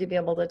 for them to be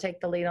able to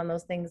take the lead on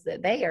those things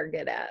that they are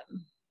good at.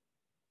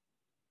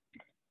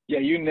 Yeah,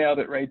 you nailed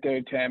it right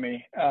there,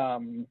 Tammy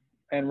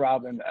and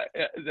Robin.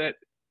 That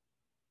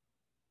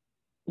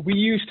we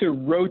used to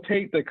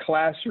rotate the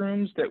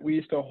classrooms that we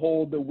used to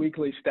hold the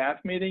weekly staff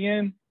meeting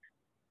in,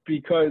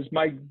 because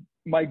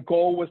my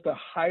goal was to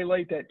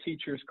highlight that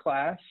teacher's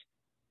class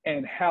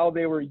and how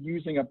they were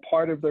using a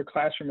part of their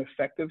classroom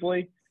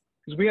effectively.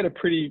 Because we had a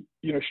pretty,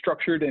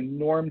 structured and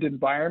normed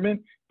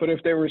environment. But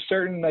if there were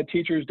certain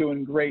teachers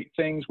doing great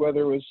things,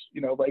 whether it was,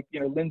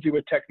 Lindsay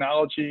with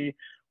technology,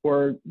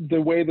 or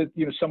the way that,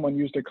 someone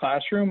used a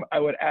classroom, I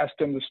would ask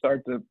them to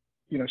start the,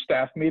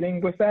 staff meeting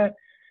with that.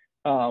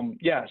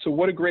 Yeah, so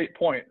what a great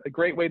point. A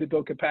great way to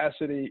build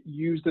capacity,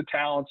 use the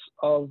talents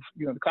of,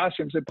 the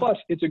classrooms. And plus,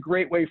 it's a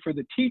great way for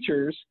the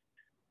teachers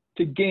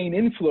to gain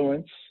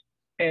influence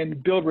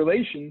and build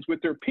relations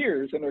with their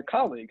peers and their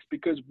colleagues,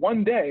 because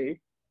one day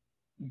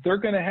they're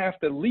going to have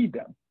to lead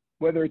them,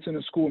 whether it's in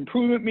a school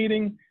improvement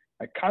meeting,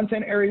 a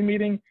content area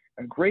meeting,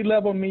 a grade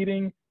level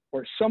meeting,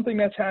 or something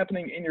that's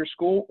happening in your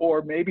school,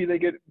 or maybe they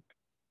get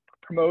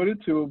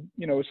promoted to,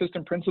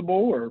 assistant principal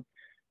or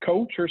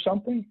coach or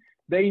something.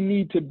 They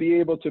need to be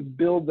able to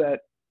build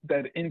that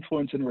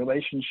influence and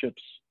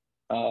relationships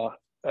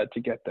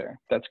to get there.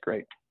 That's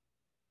great.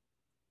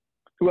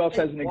 Who else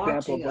has an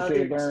example of what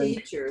they learned? Watching other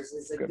teachers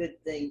is a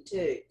good thing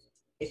too.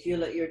 If you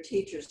let your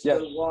teachers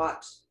go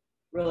watch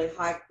really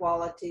high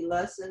quality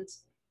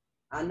lessons.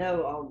 I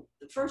know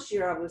the first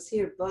year I was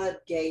here, Bud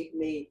gave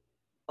me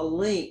a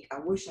link. I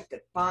wish I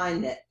could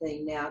find that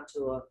thing now,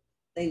 to a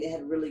thing that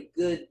had really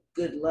good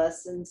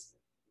lessons.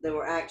 There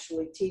were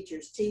actually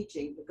teachers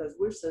teaching, because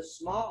we're so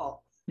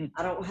small.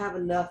 I don't have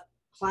enough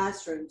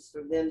classrooms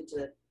for them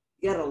to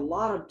get a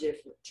lot of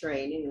different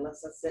training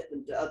unless I sent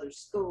them to other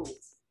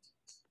schools.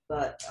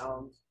 But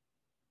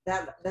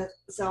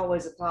that's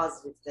always a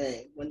positive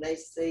thing when they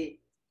see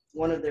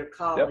one of their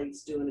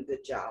colleagues doing a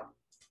good job.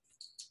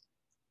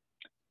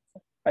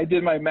 I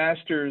did my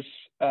master's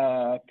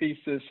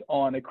thesis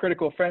on a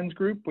critical friends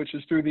group, which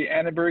is through the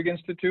Annenberg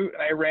Institute.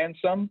 And I ran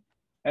some,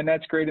 and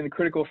that's great. And the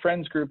critical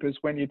friends group is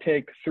when you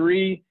take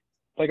three,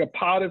 like a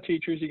pod of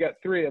teachers, you got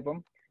three of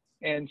them.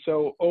 And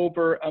so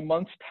over a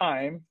month's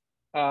time,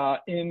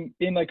 in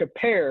like a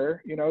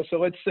pair, you know, so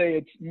let's say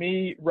it's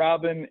me,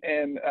 Robin,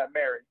 and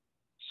Mary.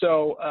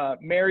 So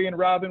Mary and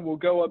Robin will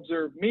go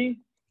observe me.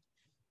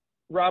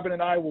 Robin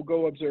and I will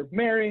go observe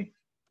Mary.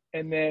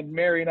 And then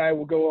Mary and I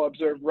will go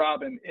observe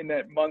Robin in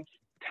that month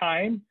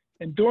time.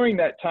 And during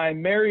that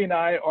time, Mary and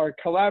I are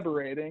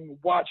collaborating,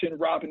 watching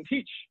Robin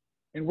teach.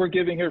 And we're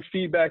giving her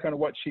feedback on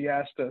what she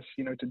asked us,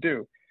 you know, to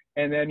do.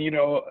 And then, you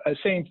know,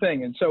 same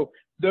thing. And so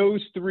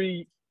those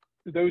three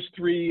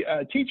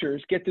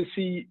teachers get to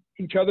see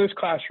each other's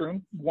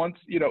classroom once,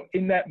 you know,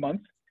 in that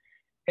month.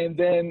 And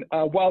then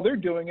while they're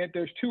doing it,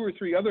 there's 2 or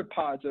 3 other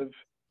pods of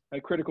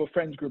critical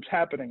friends groups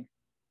happening.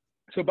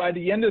 So by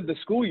the end of the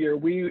school year,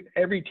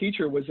 every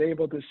teacher was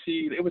able to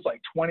see, it was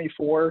like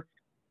 24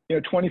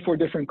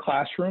 different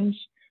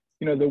classrooms,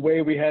 you know, the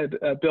way we had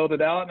built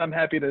it out. And I'm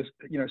happy to,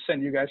 you know,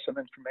 send you guys some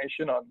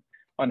information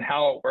on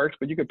how it works,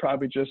 but you could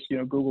probably just, you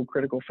know, Google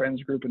critical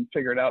friends group and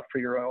figure it out for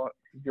your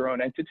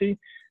own entity.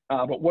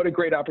 But what a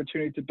great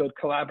opportunity to build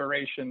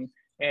collaboration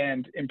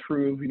and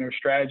improve, you know,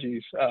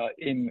 strategies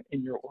in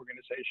your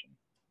organization.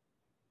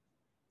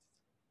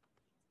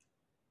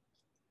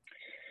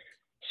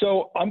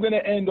 So I'm going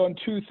to end on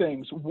 2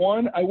 things.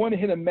 One, I want to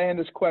hit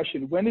Amanda's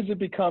question. When does it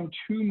become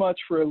too much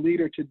for a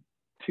leader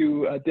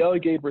to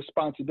delegate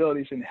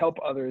responsibilities and help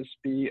others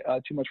be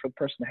too much for the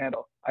person to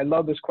handle? I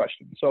love this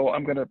question. So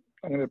I'm gonna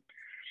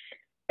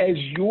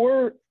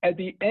at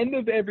the end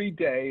of every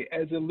day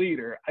as a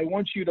leader, I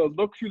want you to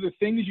look through the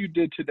things you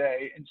did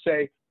today and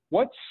say,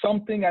 what's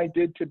something I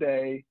did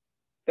today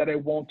that I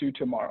won't do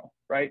tomorrow,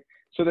 right?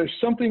 So there's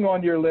something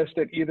on your list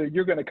that either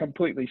you're going to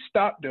completely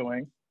stop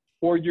doing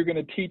or you're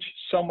going to teach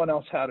someone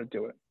else how to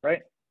do it,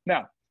 right?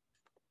 Now,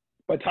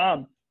 but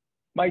Tom,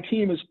 my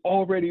team is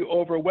already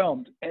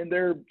overwhelmed and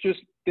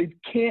they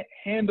can't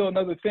handle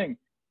another thing.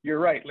 You're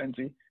right,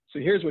 Lindsay. So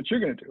here's what you're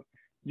going to do.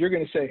 You're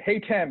going to say, hey,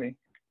 Tammy,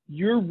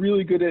 you're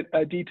really good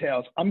at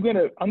details. I'm going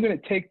to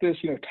take this,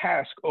 you know,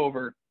 task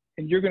over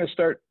and you're going to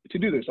start to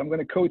do this. I'm going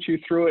to coach you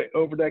through it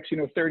over the next, you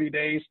know, 30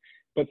 days,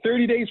 but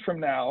 30 days from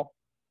now,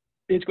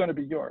 it's going to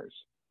be yours.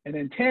 And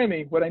then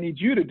Tammy, what I need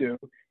you to do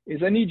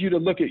is I need you to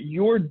look at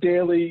your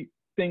daily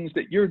things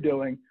that you're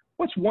doing.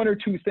 What's 1 or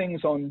 2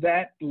 things on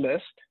that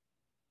list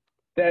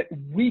that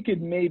we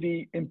could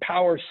maybe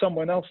empower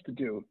someone else to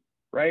do,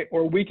 right?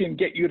 Or we can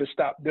get you to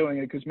stop doing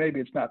it because maybe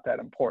it's not that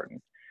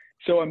important.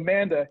 So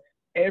Amanda,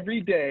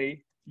 every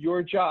day,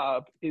 your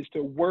job is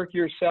to work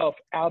yourself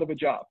out of a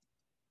job,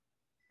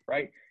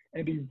 right?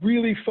 And be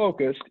really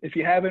focused. If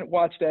you haven't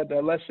watched that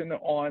lesson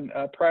on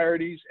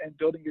priorities and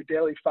building your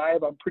daily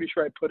 5, I'm pretty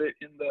sure I put it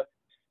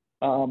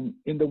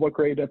in the What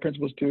Grade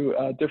Principals Do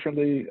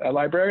Differently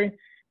library.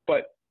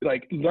 But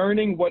like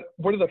learning what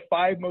are the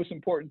 5 most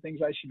important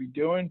things I should be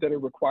doing that are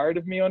required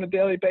of me on a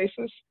daily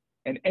basis,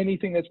 and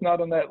anything that's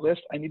not on that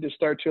list, I need to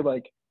start to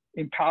like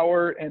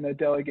empower and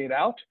delegate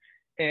out,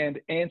 and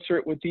answer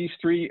it with these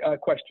 3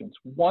 questions.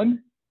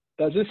 1,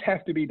 does this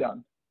have to be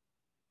done?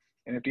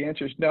 And if the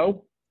answer is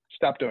no,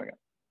 stop doing it.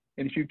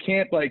 And if you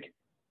can't, like,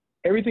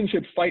 everything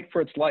should fight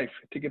for its life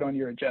to get on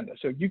your agenda.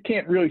 So if you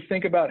can't really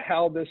think about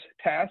how this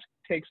task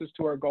takes us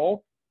to our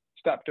goal,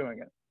 stop doing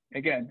it.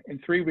 Again, in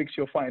 3 weeks,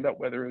 you'll find out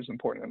whether it was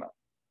important or not.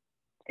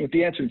 If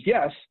the answer is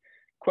yes,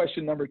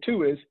 question number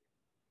 2 is,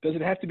 does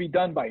it have to be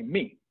done by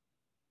me,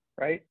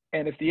 right?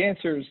 And if the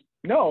answer is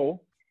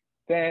no,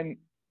 then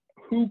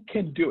who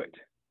can do it,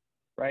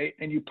 right?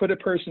 And you put a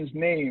person's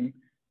name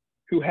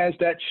who has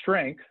that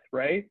strength,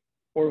 right?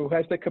 Or who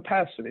has the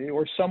capacity,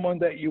 or someone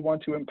that you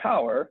want to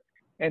empower,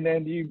 and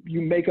then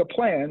you make a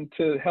plan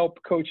to help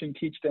coach and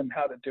teach them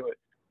how to do it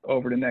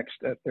over the next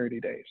 30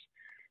 days.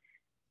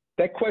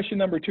 That question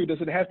number 2, does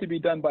it have to be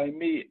done by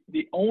me?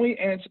 The only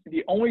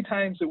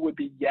times it would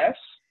be yes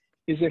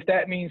is if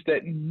that means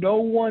that no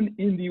one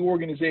in the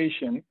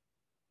organization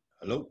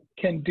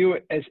can do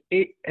it as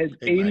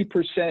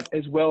 80%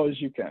 as well as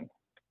you can.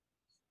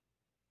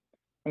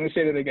 I'm going to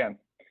say that again.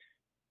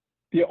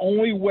 The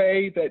only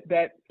way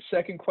that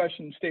second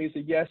question stays a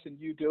yes and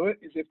you do it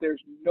is if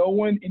there's no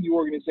one in the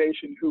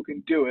organization who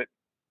can do it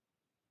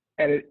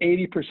at an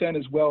 80%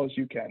 as well as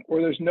you can,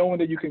 or there's no one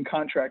that you can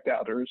contract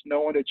out, or there's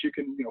no one that you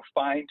can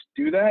find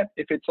to do that.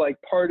 If it's like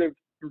part of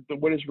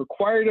what is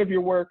required of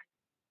your work,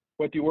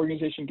 what the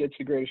organization gets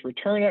the greatest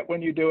return at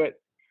when you do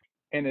it,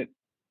 and it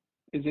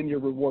is in your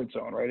reward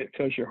zone, right? It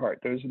fills your heart.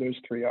 Those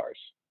 3 R's.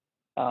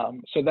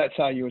 So that's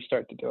how you would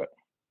start to do it.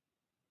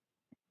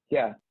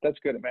 Yeah, that's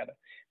good, Amanda.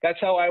 That's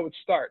how I would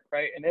start,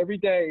 right? And every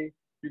day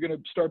you're going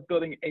to start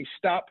building a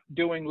stop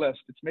doing list.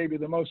 It's maybe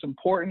the most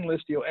important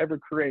list you'll ever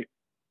create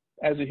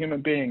as a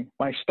human being,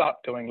 my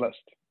stop doing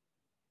list.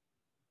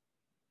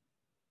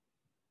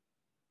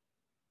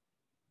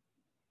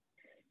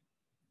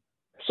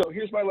 So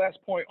here's my last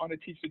point on the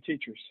Teach the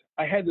Teachers.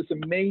 I had this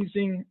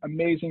amazing,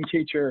 amazing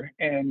teacher,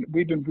 and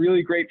we've been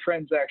really great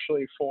friends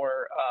actually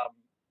for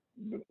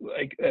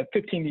like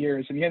 15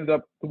 years, and he ended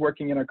up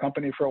working in our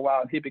company for a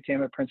while, and he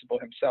became a principal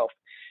himself.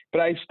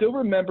 But I still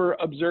remember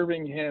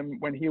observing him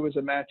when he was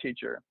a math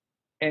teacher,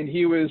 and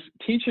he was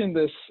teaching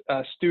this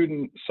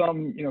student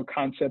some,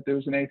 concept. It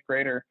was an 8th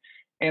grader,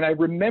 and I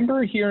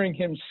remember hearing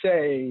him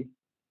say,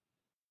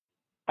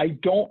 "I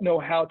don't know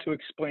how to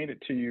explain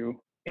it to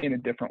you in a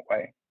different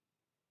way,"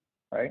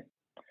 right?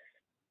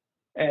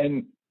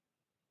 And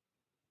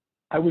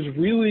I was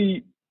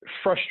really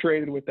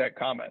frustrated with that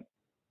comment.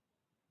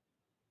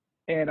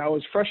 And I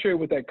was frustrated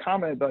with that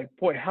comment, like,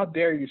 boy, how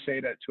dare you say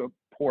that to a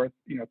poor,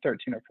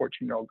 13 or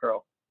 14-year-old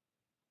girl?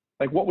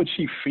 Like, what would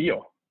she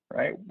feel,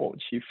 right? What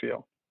would she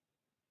feel?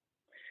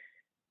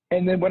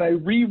 And then when I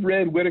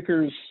reread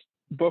Whitaker's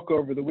book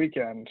over the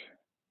weekend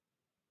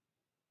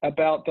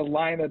about the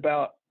line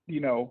about,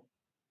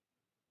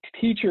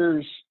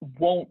 teachers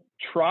won't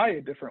try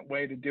a different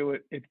way to do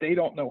it if they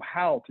don't know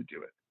how to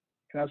do it.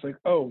 And I was like,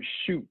 oh,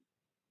 shoot,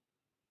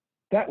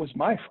 that was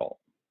my fault.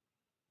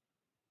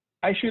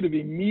 I should have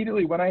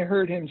immediately, when I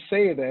heard him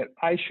say that,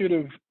 I should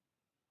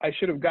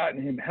have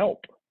gotten him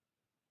help.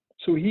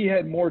 So he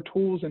had more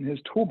tools in his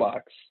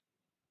toolbox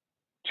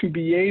to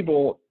be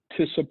able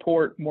to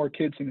support more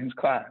kids in his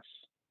class.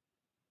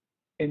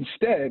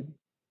 Instead,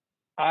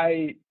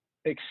 I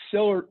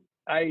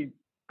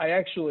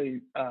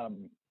actually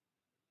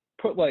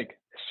put like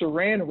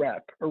saran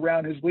wrap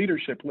around his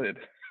leadership lid.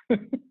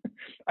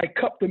 I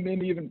cupped him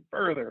in even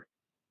further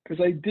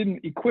because I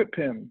didn't equip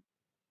him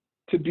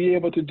to be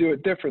able to do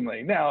it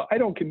differently. Now, I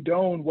don't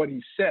condone what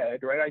he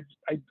said, right?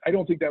 I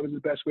don't think that was the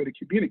best way to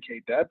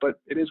communicate that, but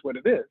it is what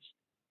it is.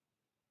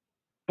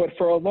 But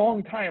for a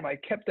long time, I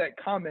kept that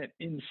comment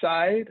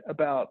inside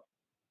about,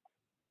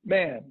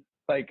 man,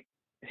 like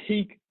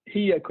he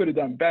could have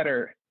done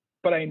better,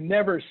 but I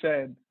never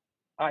said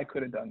I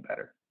could have done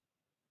better.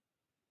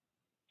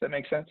 Does that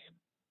make sense?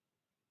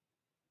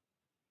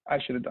 I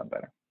should have done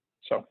better.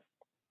 So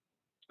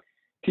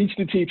teach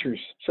the teachers,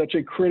 such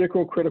a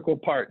critical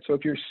part. So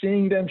if you're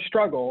seeing them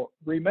struggle,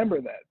 remember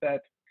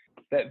that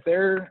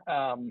they're,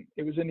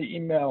 it was in the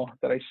email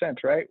that I sent,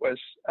 right? Was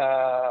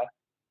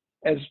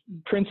as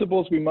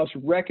principals, we must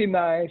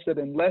recognize that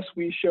unless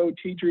we show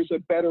teachers a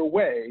better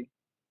way,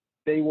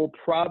 they will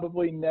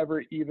probably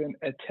never even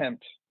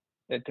attempt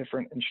a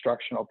different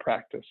instructional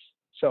practice.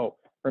 So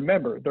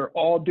remember, they're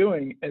all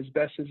doing as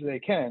best as they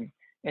can,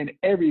 and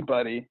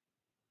everybody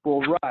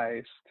will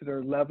rise to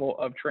their level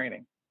of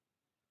training.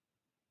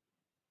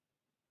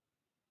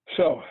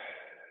 So,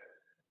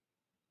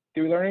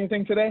 did we learn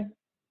anything today?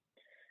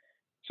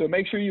 So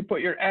make sure you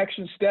put your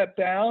action step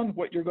down,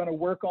 what you're going to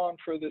work on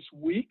for this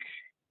week.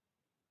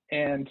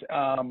 And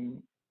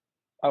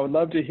I would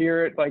love to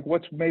hear it. Like,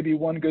 what's maybe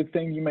one good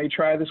thing you may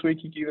try this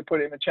week? You can either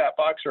put it in the chat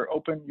box or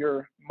open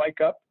your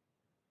mic up.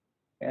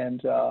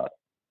 And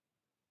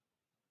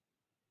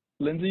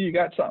Lindsay, you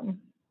got something?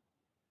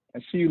 I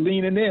see you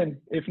leaning in.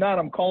 If not,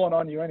 I'm calling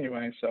on you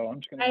anyway. So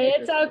I'm just going to. Hey,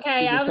 it's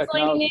okay. I was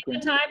leaning in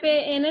to type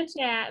it in a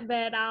chat,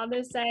 but I'll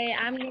just say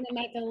I'm going to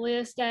make a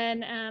list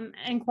and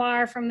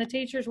inquire from the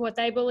teachers what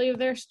they believe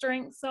their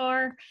strengths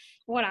are,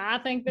 what I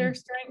think their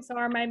strengths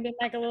are. Maybe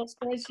make a little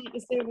spreadsheet to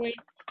see if we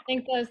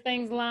think those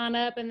things line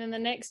up. And then the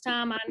next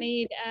time I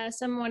need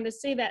someone to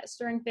see that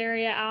strength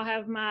area, I'll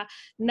have my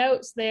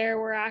notes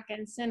there where I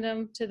can send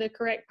them to the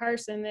correct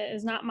person that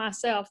is not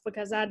myself,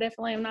 because I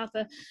definitely am not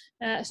the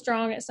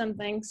strong at some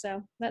things.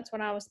 So that's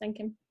what I was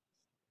thinking.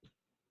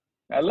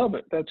 I love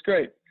it. That's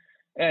great.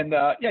 And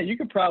yeah, you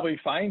could probably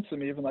find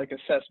some even like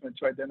assessment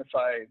to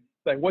identify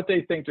like what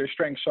they think their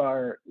strengths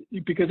are,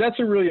 because that's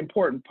a really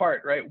important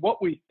part, right?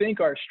 What we think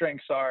our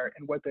strengths are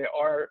and what they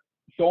are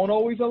don't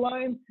always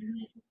align.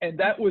 And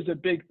that was a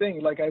big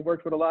thing. Like I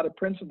worked with a lot of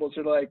principals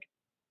who are like,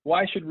 well,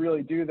 I should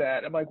really do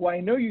that. I'm like, well, I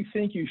know you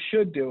think you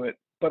should do it,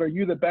 but are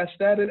you the best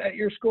at it at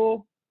your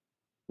school?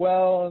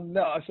 Well,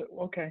 no. I said,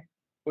 okay.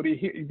 What do you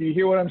hear? Do you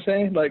hear what I'm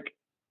saying? Like,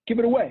 give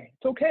it away.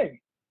 It's okay.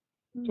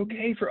 It's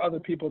okay for other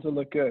people to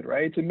look good,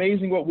 right? It's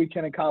amazing what we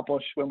can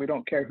accomplish when we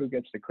don't care who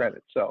gets the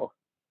credit. So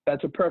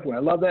that's a perfect one. I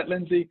love that,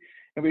 Lindsay.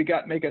 And we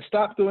got make a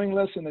stop doing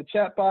list in the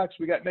chat box.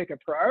 We got make a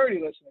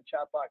priority list in the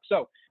chat box.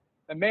 So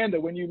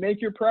Amanda, when you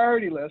make your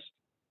priority list,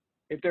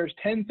 if there's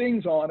 10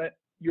 things on it,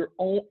 you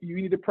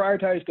need to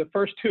prioritize the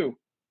first 2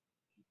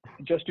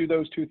 and just do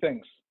those 2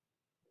 things.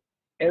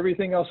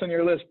 Everything else on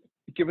your list,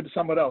 give it to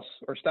someone else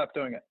or stop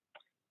doing it.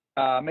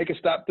 Make a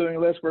stop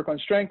doing list, work on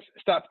strengths,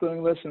 stop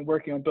doing lists, and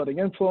working on building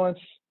influence.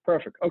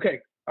 Perfect. Okay.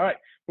 All right.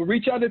 Well,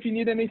 reach out if you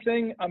need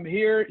anything. I'm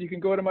here. You can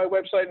go to my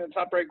website in the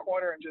top right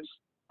corner and just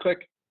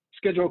click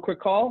schedule a quick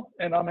call.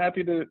 And I'm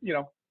happy to,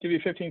 give you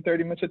 15,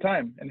 30 minutes of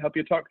time and help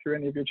you talk through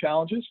any of your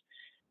challenges.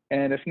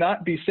 And if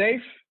not, be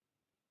safe,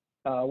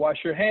 wash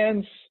your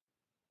hands,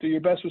 do your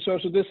best with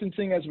social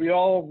distancing as we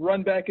all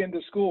run back into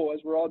school,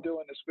 as we're all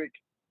doing this week.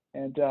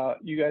 And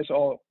you guys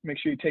all make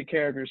sure you take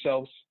care of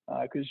yourselves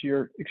because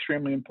you're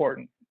extremely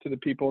important to the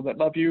people that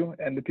love you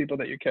and the people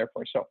that you care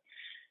for. So,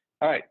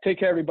 all right, take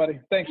care, everybody.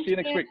 Thanks. See you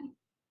next week.